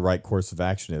right course of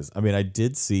action is. I mean, I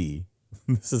did see,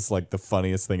 this is like the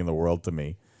funniest thing in the world to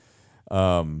me,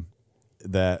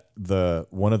 that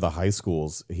one of the high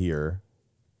schools here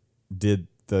did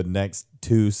the next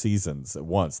 2 seasons at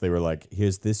once. They were like,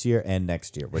 here's this year and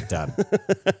next year. We're done.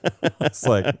 It's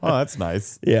like, oh, that's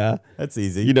nice. Yeah. That's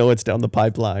easy. You know, it's down the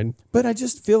pipeline. But I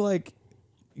just feel like,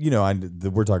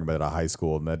 we're talking about a high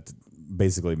school, and that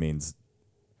basically means,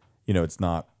 it's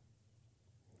not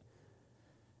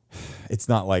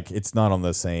on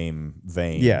the same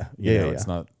vein. Yeah. It's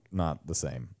not the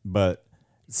same. But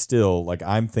still, like,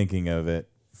 I'm thinking of it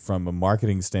from a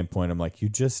marketing standpoint. I'm like, you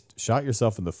just shot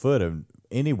yourself in the foot of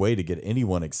any way to get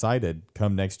anyone excited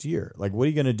come next year. Like, what are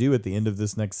you going to do at the end of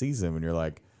this next season when you're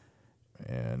like,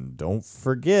 and don't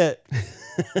forget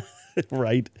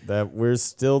right, that we're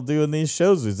still doing these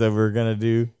shows we said we're going to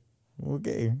do.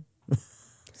 Okay.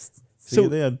 See you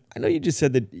then. I know you just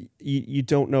said that you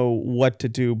don't know what to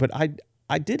do, but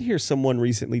I did hear someone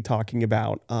recently talking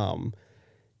about,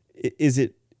 is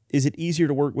it easier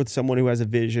to work with someone who has a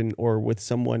vision or with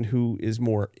someone who is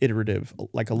more iterative,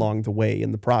 like along the way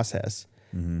in the process?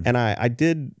 Mm-hmm. And I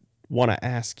did want to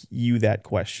ask you that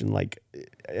question, like,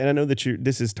 and I know that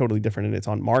this is totally different and it's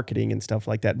on marketing and stuff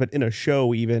like that, but in a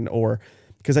show even, or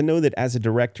because I know that as a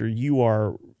director, you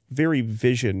are very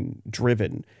vision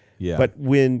driven. Yeah. But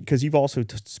because you've also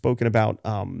spoken about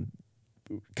kind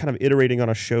of iterating on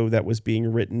a show that was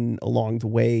being written along the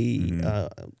way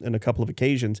in a couple of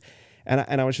occasions.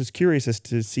 And I was just curious as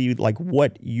to see like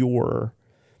what you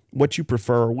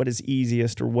prefer, what is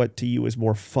easiest, or what to you is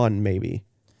more fun, maybe.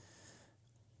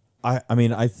 I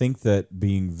mean, I think that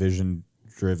being vision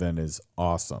driven is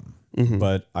awesome,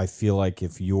 but I feel like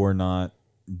if you're not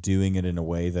doing it in a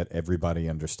way that everybody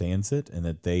understands it and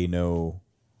that they know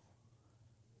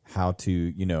how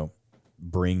to,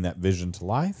 bring that vision to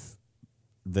life,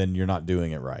 then you're not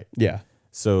doing it right. Yeah.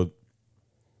 So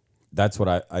that's what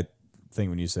I think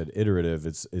when you said iterative,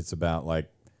 it's about like,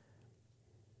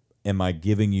 am I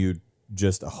giving you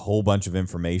just a whole bunch of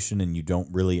information and you don't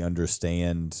really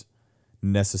understand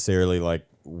necessarily like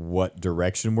what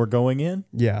direction we're going in?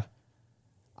 Yeah.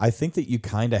 I think that you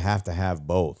kind of have to have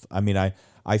both. I mean,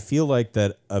 I feel like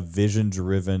that a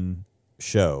vision-driven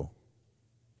show,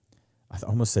 I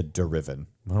almost said deriven.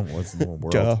 I don't know what's the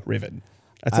word. Deriven.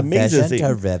 That's amazing.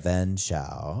 Vision-driven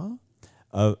show.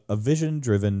 A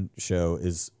vision-driven show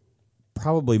is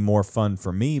probably more fun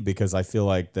for me because I feel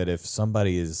like that if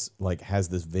somebody is like has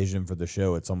this vision for the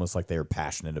show, it's almost like they're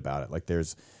passionate about it. Like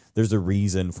there's a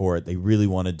reason for it. They really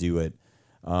want to do it.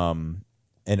 And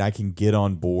I can get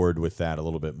on board with that a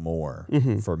little bit more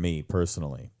for me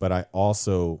personally. But I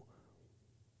also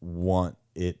want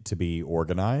it to be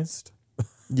organized.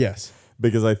 Yes.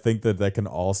 Because I think that can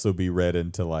also be read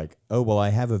into like, oh, well, I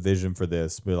have a vision for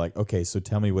this. But like, okay, so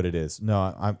tell me what it is.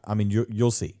 No, I mean,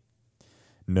 you'll see.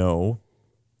 No,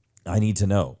 I need to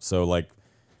know. So like,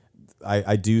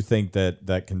 I do think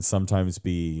that can sometimes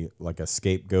be like a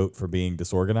scapegoat for being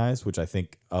disorganized, which I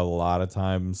think a lot of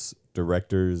times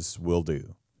directors will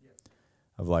do.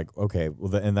 Of like, okay,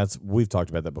 well, and we've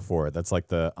talked about that before. That's like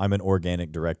I'm an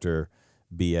organic director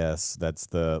BS. That's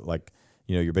the like,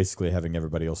 you're basically having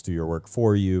everybody else do your work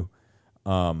for you.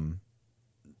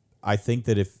 I think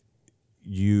that if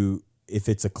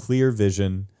it's a clear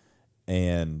vision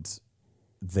and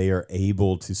they are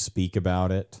able to speak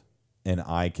about it and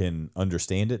I can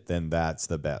understand it, then that's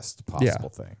the best possible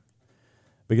thing.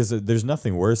 Because there's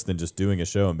nothing worse than just doing a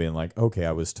show and being like, okay,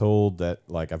 I was told that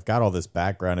like I've got all this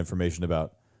background information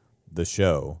about the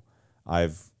show.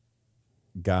 I've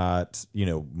got,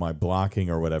 my blocking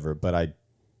or whatever, but I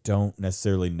don't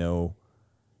necessarily know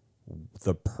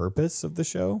the purpose of the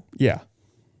show. Yeah.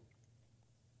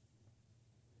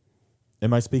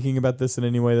 Am I speaking about this in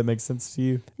any way that makes sense to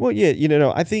you? Well,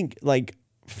 yeah, I think like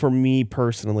for me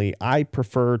personally, I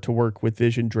prefer to work with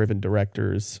vision-driven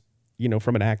directors,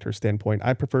 from an actor standpoint.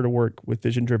 I prefer to work with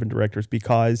vision-driven directors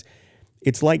because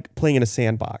it's like playing in a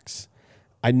sandbox.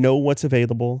 I know what's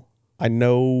available. I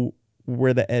know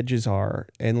where the edges are,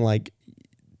 and like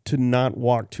to not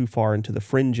walk too far into the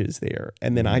fringes there.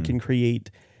 And then I can create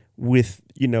with,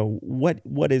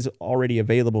 what is already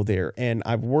available there. And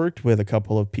I've worked with a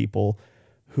couple of people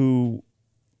who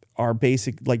are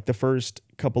like the first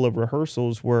couple of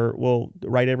rehearsals were, well,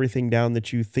 write everything down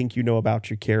that you think you know about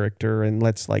your character and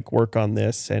let's like work on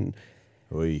this. And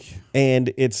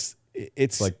it's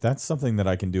like, that's something that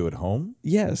I can do at home.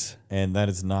 Yes. And that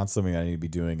is not something I need to be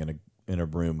doing in a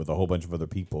room with a whole bunch of other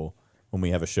people when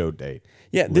we have a show date.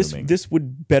 Yeah, this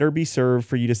would better be served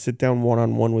for you to sit down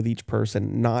one-on-one with each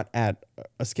person, not at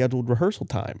a scheduled rehearsal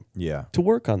time. Yeah. To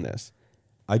work on this.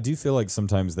 I do feel like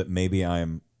sometimes that maybe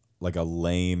I'm like a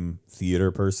lame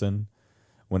theater person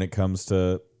when it comes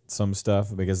to some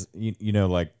stuff, because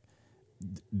like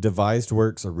devised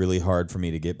works are really hard for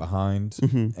me to get behind.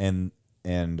 Mm-hmm.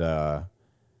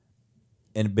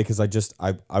 And because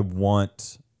I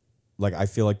want, like, I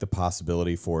feel like the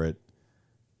possibility for it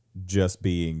just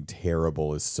being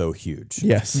terrible is so huge.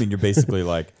 Yes. I mean, you're basically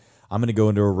like, I'm going to go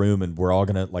into a room and we're all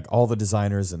going to, like, all the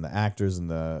designers and the actors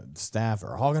and the staff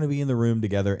are all going to be in the room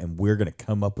together and we're going to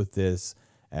come up with this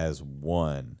as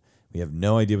one. We have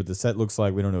no idea what the set looks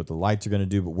like. We don't know what the lights are going to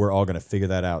do, but we're all going to figure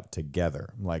that out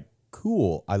together. I'm like,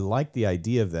 cool. I like the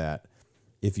idea of that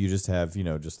if you just have,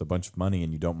 just a bunch of money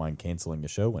and you don't mind canceling a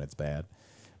show when it's bad.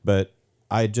 But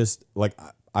I just, like,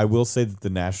 I will say that the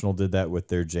National did that with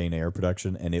their Jane Eyre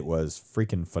production, and it was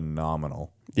freaking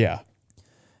phenomenal. Yeah.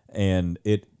 And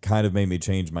it kind of made me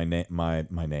change my name.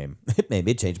 It made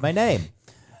me change my name.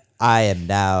 I am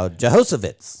now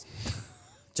Jehosovitz.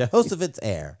 Jehosovitz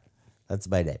Eyre. That's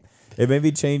my name. It made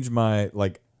me change my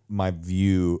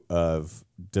view of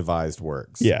devised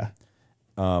works. Yeah.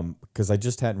 Because I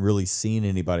just hadn't really seen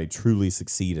anybody truly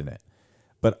succeed in it.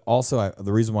 But also,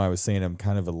 the reason why I was saying I'm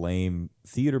kind of a lame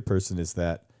theater person is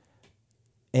that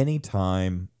any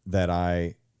time that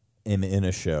I am in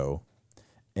a show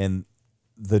and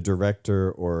the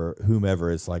director or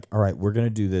whomever is like, all right, we're going to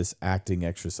do this acting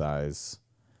exercise,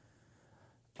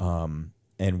 and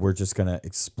we're just going to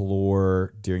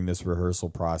explore during this rehearsal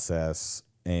process,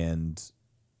 and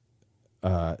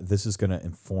this is going to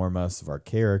inform us of our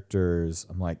characters.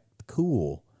 I'm like,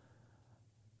 cool.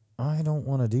 I don't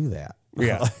want to do that.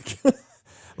 Yeah.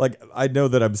 like I know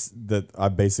that I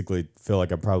basically feel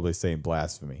like I'm probably saying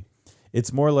blasphemy.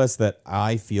 It's more or less that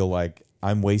I feel like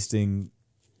I'm wasting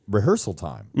rehearsal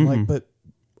time. Mm-hmm. Like, but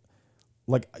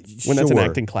like when that's an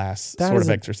acting class sort of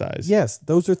exercise. Yes,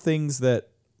 those are things that,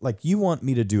 like, you want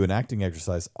me to do an acting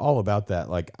exercise, all about that.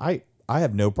 Like, I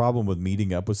have no problem with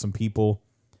meeting up with some people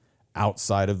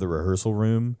outside of the rehearsal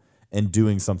room and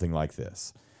doing something like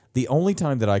this. The only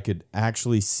time that I could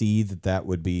actually see that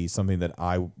would be something that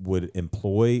I would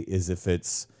employ is if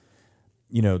it's,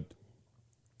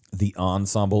 the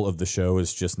ensemble of the show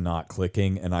is just not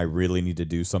clicking and I really need to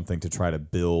do something to try to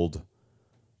build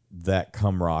that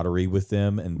camaraderie with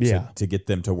them and to get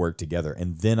them to work together.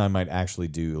 And then I might actually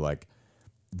do like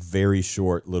very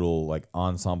short little like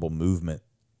ensemble movement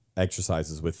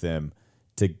exercises with them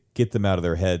to get them out of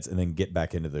their heads and then get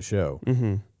back into the show.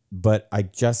 Mm-hmm. But I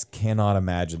just cannot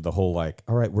imagine the whole, like,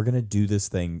 all right, we're going to do this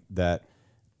thing that,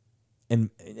 and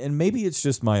maybe it's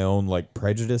just my own like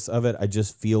prejudice of it. I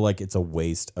just feel like it's a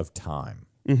waste of time.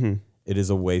 Mm-hmm. It is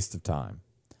a waste of time.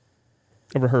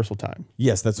 A rehearsal time.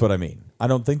 Yes, that's what I mean. I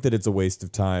don't think that it's a waste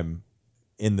of time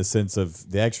in the sense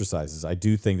of the exercises. I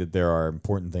do think that there are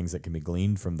important things that can be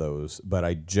gleaned from those, but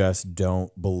I just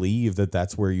don't believe that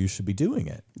that's where you should be doing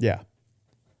it. Yeah.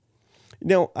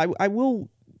 Now, I will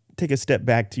take a step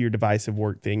back to your divisive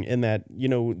work thing, in that,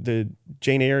 the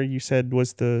Jane Eyre you said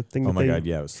was the thing. Oh my God,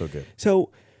 yeah, it was so good. So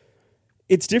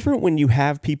it's different when you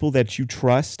have people that you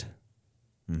trust,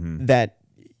 mm-hmm. that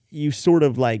you sort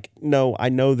of like, no, I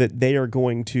know that they are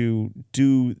going to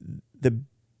do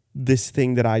this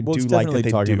thing that I do it's like that they do.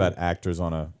 Definitely talking about actors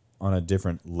on a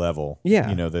different level.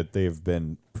 Yeah. That they've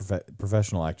been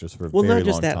professional actors for a well, very not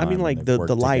just long that. time. I mean, like the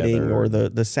lighting together. Or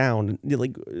the sound,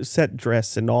 like set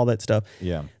dress and all that stuff.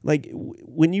 Yeah. Like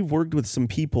when you've worked with some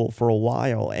people for a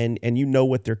while and you know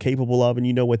what they're capable of and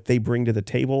you know what they bring to the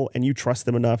table and you trust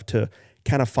them enough to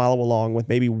kind of follow along with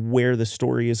maybe where the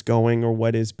story is going or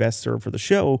what is best served for the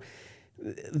show,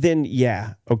 then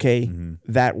yeah, okay, mm-hmm.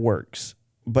 that works.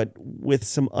 But with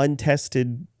some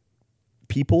untested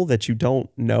people that you don't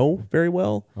know very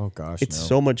well, oh gosh, it's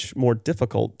so much more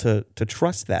difficult to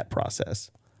trust that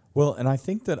process. Well, and I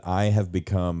think that I have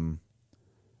become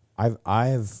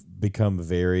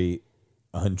very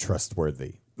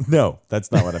untrustworthy. No,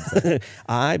 that's not what I'm saying.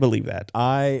 I believe that.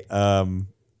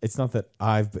 It's not that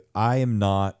I am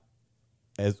not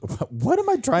as, what am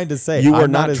I trying to say? You are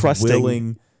I'm not as trusting.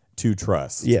 Willing to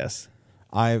trust. Yes.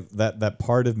 That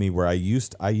part of me where I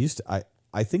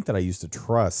think that I used to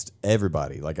trust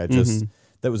everybody. Like I just, mm-hmm.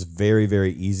 that was very,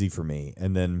 very easy for me.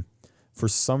 And then for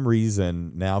some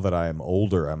reason, now that I am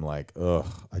older, I'm like, ugh,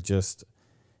 it's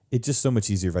just so much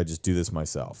easier if I just do this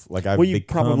myself. Like I've Well, you've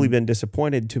probably been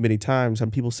disappointed too many times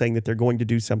on people saying that they're going to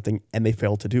do something and they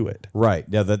fail to do it. Right.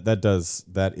 Yeah,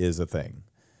 that is a thing.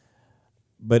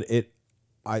 But it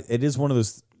is one of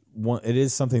those it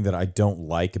is something that I don't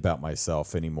like about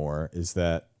myself anymore, is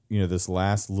that, this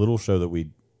last little show that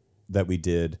we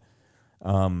did,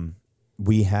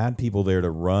 we had people there to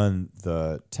run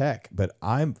the tech, but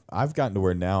I've gotten to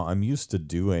where now I'm used to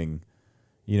doing,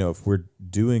 if we're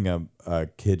doing a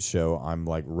kid show, I'm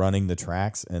like running the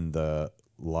tracks and the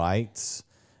lights,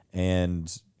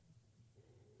 and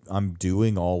I'm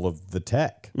doing all of the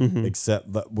tech, except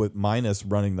with minus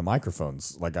running the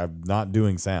microphones. Like I'm not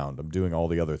doing sound. I'm doing all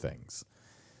the other things.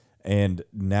 And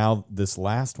now this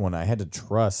last one, I had to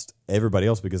trust everybody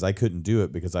else because I couldn't do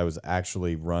it because I was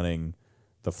actually running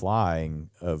the flying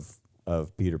of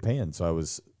Peter Pan. So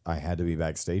I had to be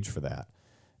backstage for that.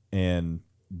 And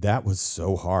that was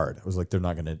so hard. I was like, they're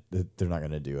not gonna do it. They're not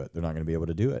gonna be able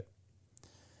to do it.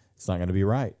 It's not gonna be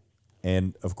right.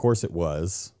 And of course it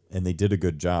was, and they did a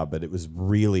good job, but it was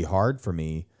really hard for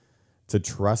me to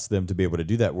trust them to be able to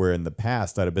do that. Where in the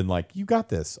past I'd have been like, you got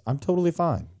this. I'm totally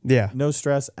fine. Yeah. No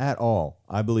stress at all.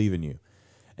 I believe in you.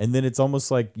 And then it's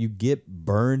almost like you get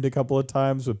burned a couple of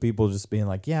times with people just being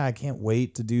like, yeah, I can't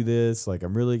wait to do this. Like,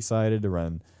 I'm really excited to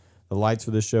run the lights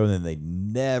for this show. And then they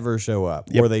never show up.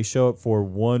 Yep. Or they show up for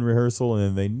one rehearsal and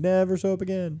then they never show up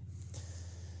again.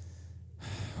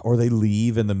 Or they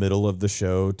leave in the middle of the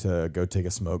show to go take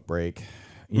a smoke break.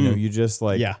 You just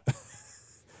like, yeah.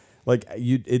 like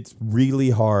it's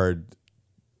really hard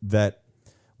that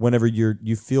whenever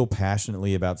you feel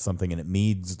passionately about something and it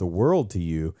means the world to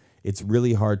you, it's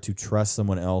really hard to trust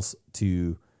someone else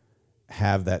to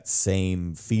have that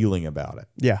same feeling about it.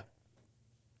 Yeah.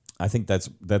 I think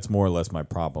that's more or less my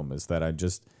problem, is that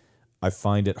I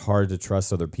find it hard to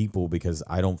trust other people because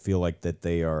I don't feel like that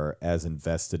they are as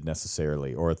invested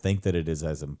necessarily, or think that it is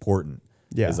as important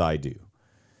as I do.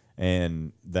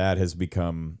 And that has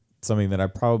become something that I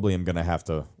probably am going to have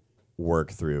to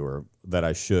work through, or that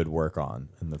I should work on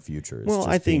in the future. Is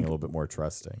I think being a little bit more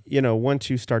trusting.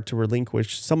 Once you start to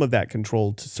relinquish some of that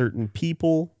control to certain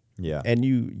people, and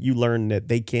you learn that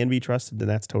they can be trusted, then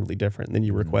that's totally different. And then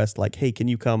you request like, hey, can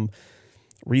you come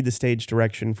read the stage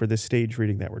direction for this stage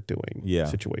reading that we're doing?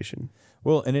 Situation.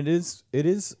 Well, and it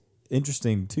is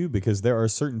interesting too, because there are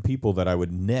certain people that I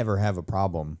would never have a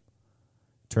problem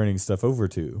turning stuff over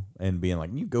to and being like,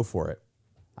 you go for it.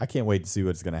 I can't wait to see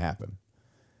what's going to happen.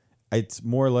 It's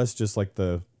more or less just like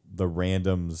the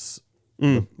randoms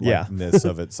likeness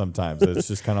of it sometimes. It's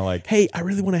just kind of like, hey, I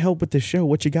really want to help with this show.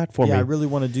 What you got for me? Yeah, I really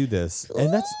want to do this.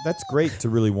 And that's great to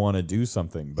really want to do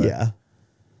something. But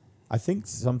I think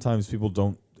sometimes people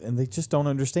don't, and they just don't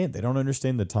understand. They don't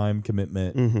understand the time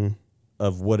commitment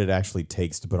of what it actually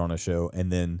takes to put on a show, and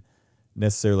then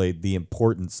necessarily the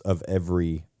importance of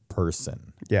every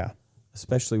person. Yeah.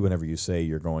 Especially whenever you say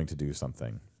you're going to do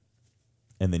something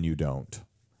and then you don't.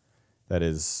 That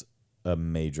is a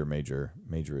major, major,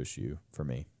 major issue for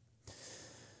me.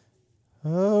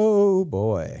 Oh,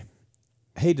 boy.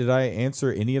 Hey, did I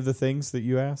answer any of the things that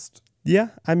you asked? Yeah.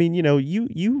 I mean,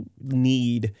 you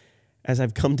need, as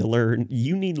I've come to learn,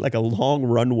 you need like a long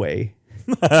runway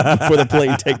before the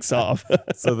plane takes off.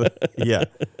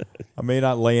 I may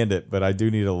not land it, but I do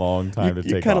need a long time to take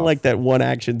off. You're kind of like that one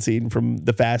action scene from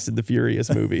the Fast and the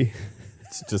Furious movie.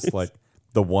 It's just like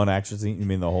the one action scene. You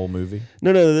mean the whole movie?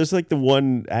 No. There's like the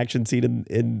one action scene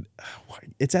in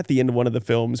it's at the end of one of the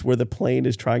films where the plane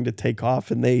is trying to take off,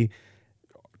 and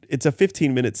it's a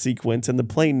 15-minute sequence, and the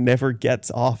plane never gets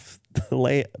off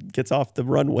the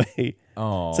runway.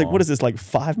 Oh, it's like, what is this, like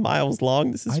 5 miles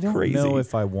long? This is crazy. I don't know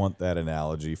if I want that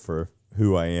analogy for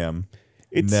who I am.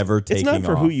 It's not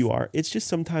for off. who you are. It's just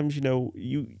sometimes,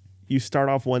 you start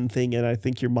off one thing, and I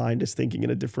think your mind is thinking in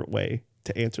a different way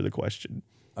to answer the question.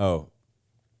 Oh,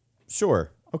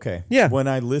 sure. Okay. Yeah. When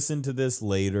I listen to this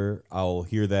later, I'll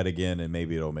hear that again, and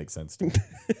maybe it'll make sense to me.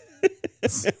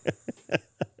 It's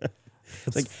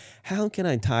like, how can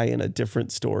I tie in a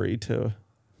different story to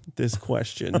this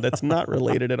question that's not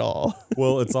related at all?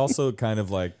 Well, it's also kind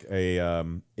of like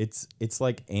it's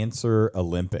like Answer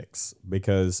Olympics,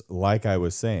 because like I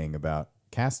was saying about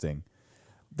casting,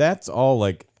 that's all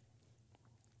like,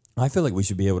 I feel like we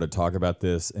should be able to talk about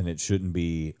this and it shouldn't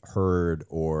be heard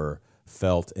or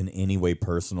felt in any way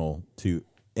personal to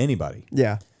anybody.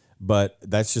 Yeah. But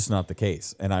that's just not the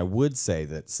case. And I would say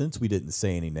that since we didn't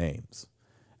say any names,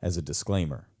 as a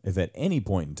disclaimer, if at any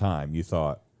point in time you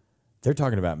thought, they're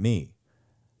talking about me,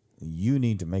 you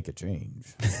need to make a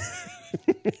change.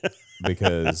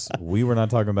 because we were not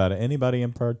talking about anybody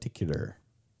in particular.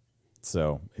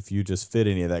 So if you just fit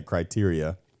any of that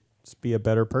criteria, just be a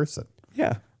better person.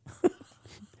 Yeah.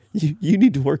 You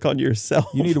need to work on yourself.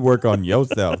 You need to work on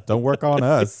yourself. Don't work on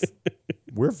us.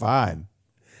 We're fine.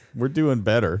 We're doing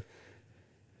better.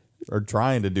 Or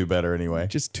trying to do better anyway.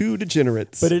 Just two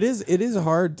degenerates. But it is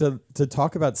hard to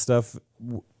talk about stuff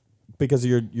because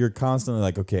you're constantly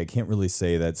like, okay, I can't really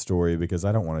say that story because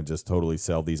I don't want to just totally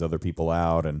sell these other people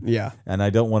out, and I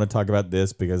don't want to talk about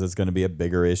this because it's going to be a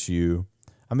bigger issue.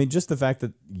 I mean, just the fact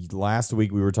that last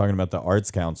week we were talking about the Arts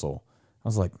Council, I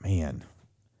was like, man,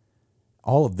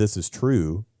 all of this is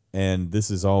true, and this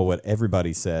is all what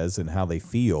everybody says and how they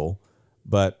feel,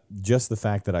 but just the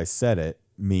fact that I said it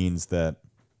means that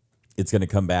it's going to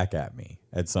come back at me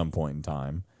at some point in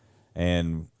time.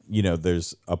 And,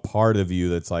 there's a part of you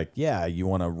that's like, yeah, you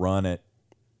want to run at,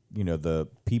 the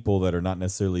people that are not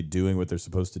necessarily doing what they're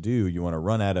supposed to do. You want to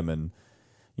run at them and,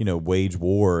 wage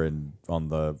war and on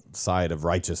the side of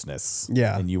righteousness.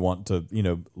 Yeah. And you want to,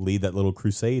 lead that little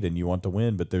crusade and you want to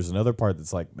win. But there's another part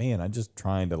that's like, man, I'm just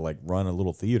trying to run a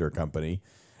little theater company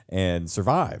and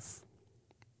survive.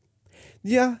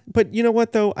 Yeah, but you know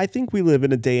what, though? I think we live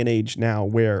in a day and age now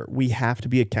where we have to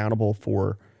be accountable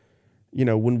for,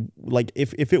 when,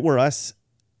 if it were us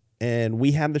and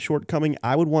we had the shortcoming,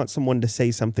 I would want someone to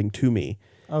say something to me.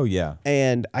 Oh, yeah.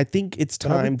 And I think it's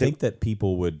time I think that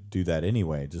people would do that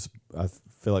anyway. Just, I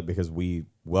feel like because we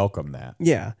welcome that.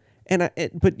 Yeah.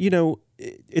 But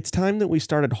it's time that we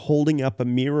started holding up a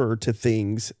mirror to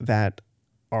things that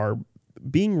are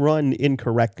being run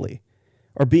incorrectly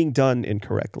or being done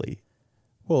incorrectly.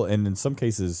 Well, and in some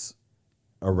cases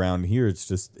around here,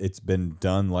 it's been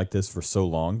done like this for so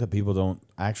long that people don't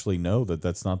actually know that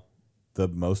that's not the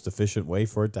most efficient way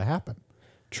for it to happen.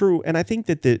 True. And I think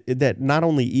that not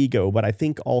only ego, but I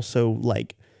think also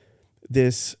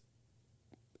this,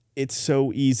 it's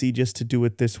so easy just to do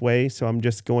it this way. So I'm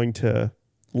just going to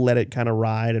let it kind of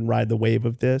ride the wave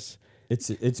of this.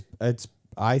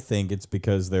 I think it's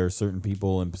because there are certain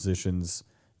people in positions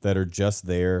that are just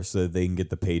there so that they can get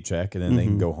the paycheck and then they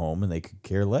can go home and they could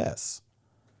care less.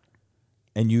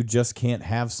 And you just can't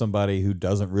have somebody who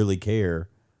doesn't really care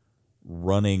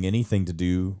running anything to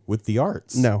do with the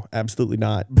arts. No, absolutely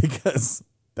not. Because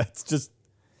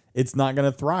it's not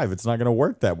going to thrive. It's not going to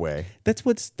work that way. That's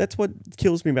what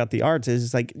kills me about the arts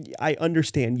is I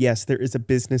understand, yes, there is a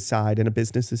business side and a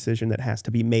business decision that has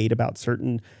to be made about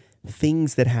certain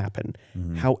things that happen.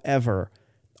 However,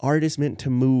 art is meant to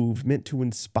move, meant to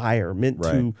inspire, meant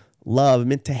to love,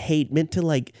 meant to hate, meant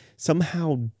to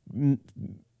somehow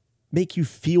make you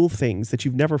feel things that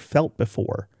you've never felt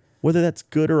before, whether that's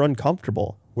good or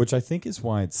uncomfortable. Which I think is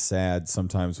why it's sad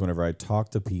sometimes whenever I talk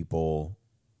to people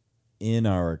in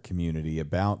our community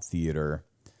about theater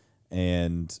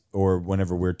or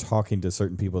whenever we're talking to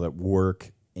certain people that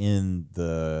work in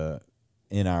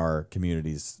our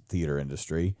community's theater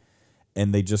industry,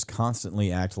 and they just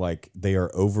constantly act like they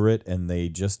are over it and they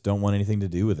just don't want anything to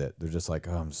do with it. They're just like,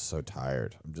 oh, I'm so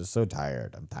tired. I'm just so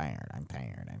tired. I'm tired.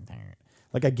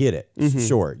 I get it.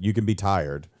 Sure, you can be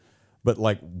tired. But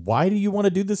why do you want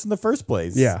to do this in the first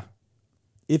place? Yeah.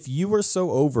 If you are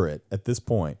so over it at this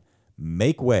point,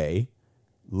 make way,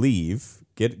 leave,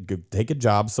 take a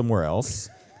job somewhere else.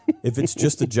 If it's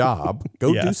just a job,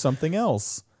 go do something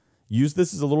else. Use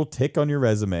this as a little tick on your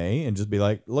resume and just be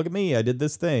like, look at me, I did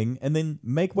this thing. And then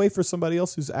make way for somebody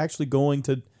else who's actually going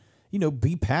to,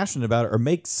 be passionate about it or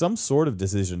make some sort of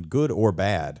decision, good or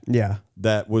bad. Yeah.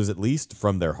 That was at least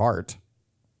from their heart.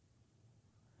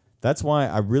 That's why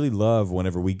I really love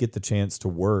whenever we get the chance to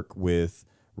work with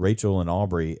Rachel and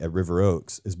Aubrey at River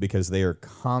Oaks, is because they are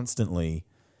constantly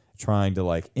trying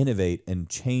to innovate and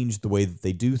change the way that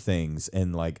they do things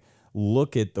and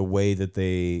look at the way that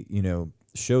they,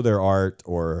 show their art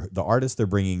or the artists they're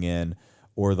bringing in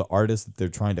or the artists that they're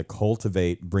trying to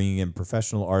cultivate, bringing in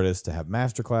professional artists to have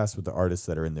masterclass with the artists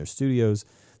that are in their studios.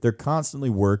 They're constantly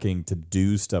working to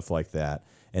do stuff like that.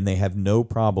 And they have no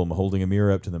problem holding a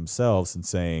mirror up to themselves and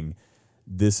saying,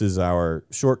 this is our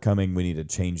shortcoming. We need to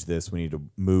change this. We need to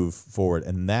move forward.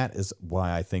 And that is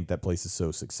why I think that place is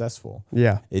so successful.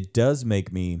 Yeah. It does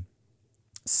make me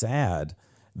sad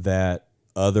that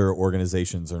other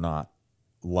organizations are not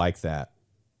like that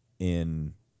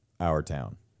in our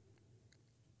town.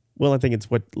 Well, I think it's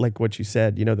what you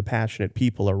said, the passionate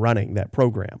people are running that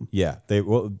program. Yeah.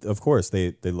 Of course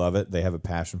they love it. They have a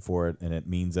passion for it and it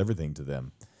means everything to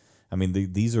them. I mean,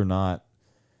 these are not,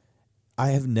 I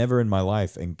have never in my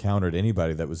life encountered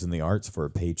anybody that was in the arts for a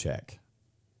paycheck.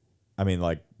 I mean,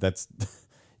 that's,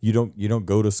 you don't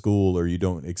go to school or you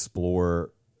don't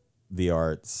explore the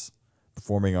arts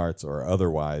performing arts or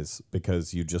otherwise,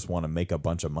 because you just want to make a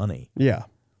bunch of money. Yeah.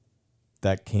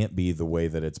 That can't be the way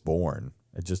that it's born.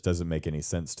 It just doesn't make any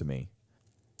sense to me.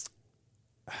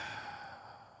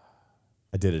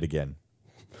 I did it again.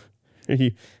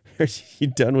 Are you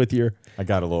done with your... I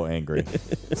got a little angry.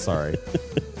 Sorry.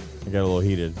 I got a little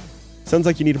heated. Sounds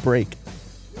like you need a break.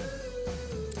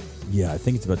 Yeah, I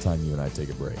think it's about time you and I take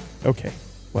a break. Okay.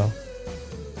 Well,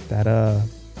 that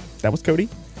was Cody.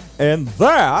 And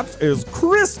that is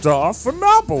Christoph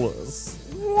Annapolis.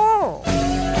 Wow.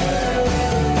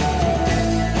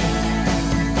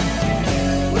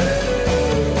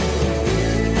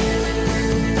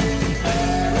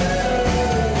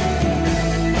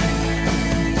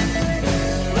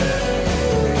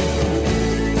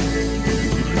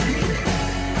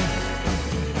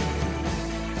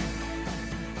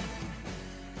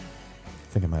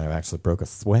 I think I might have actually broke a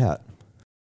sweat.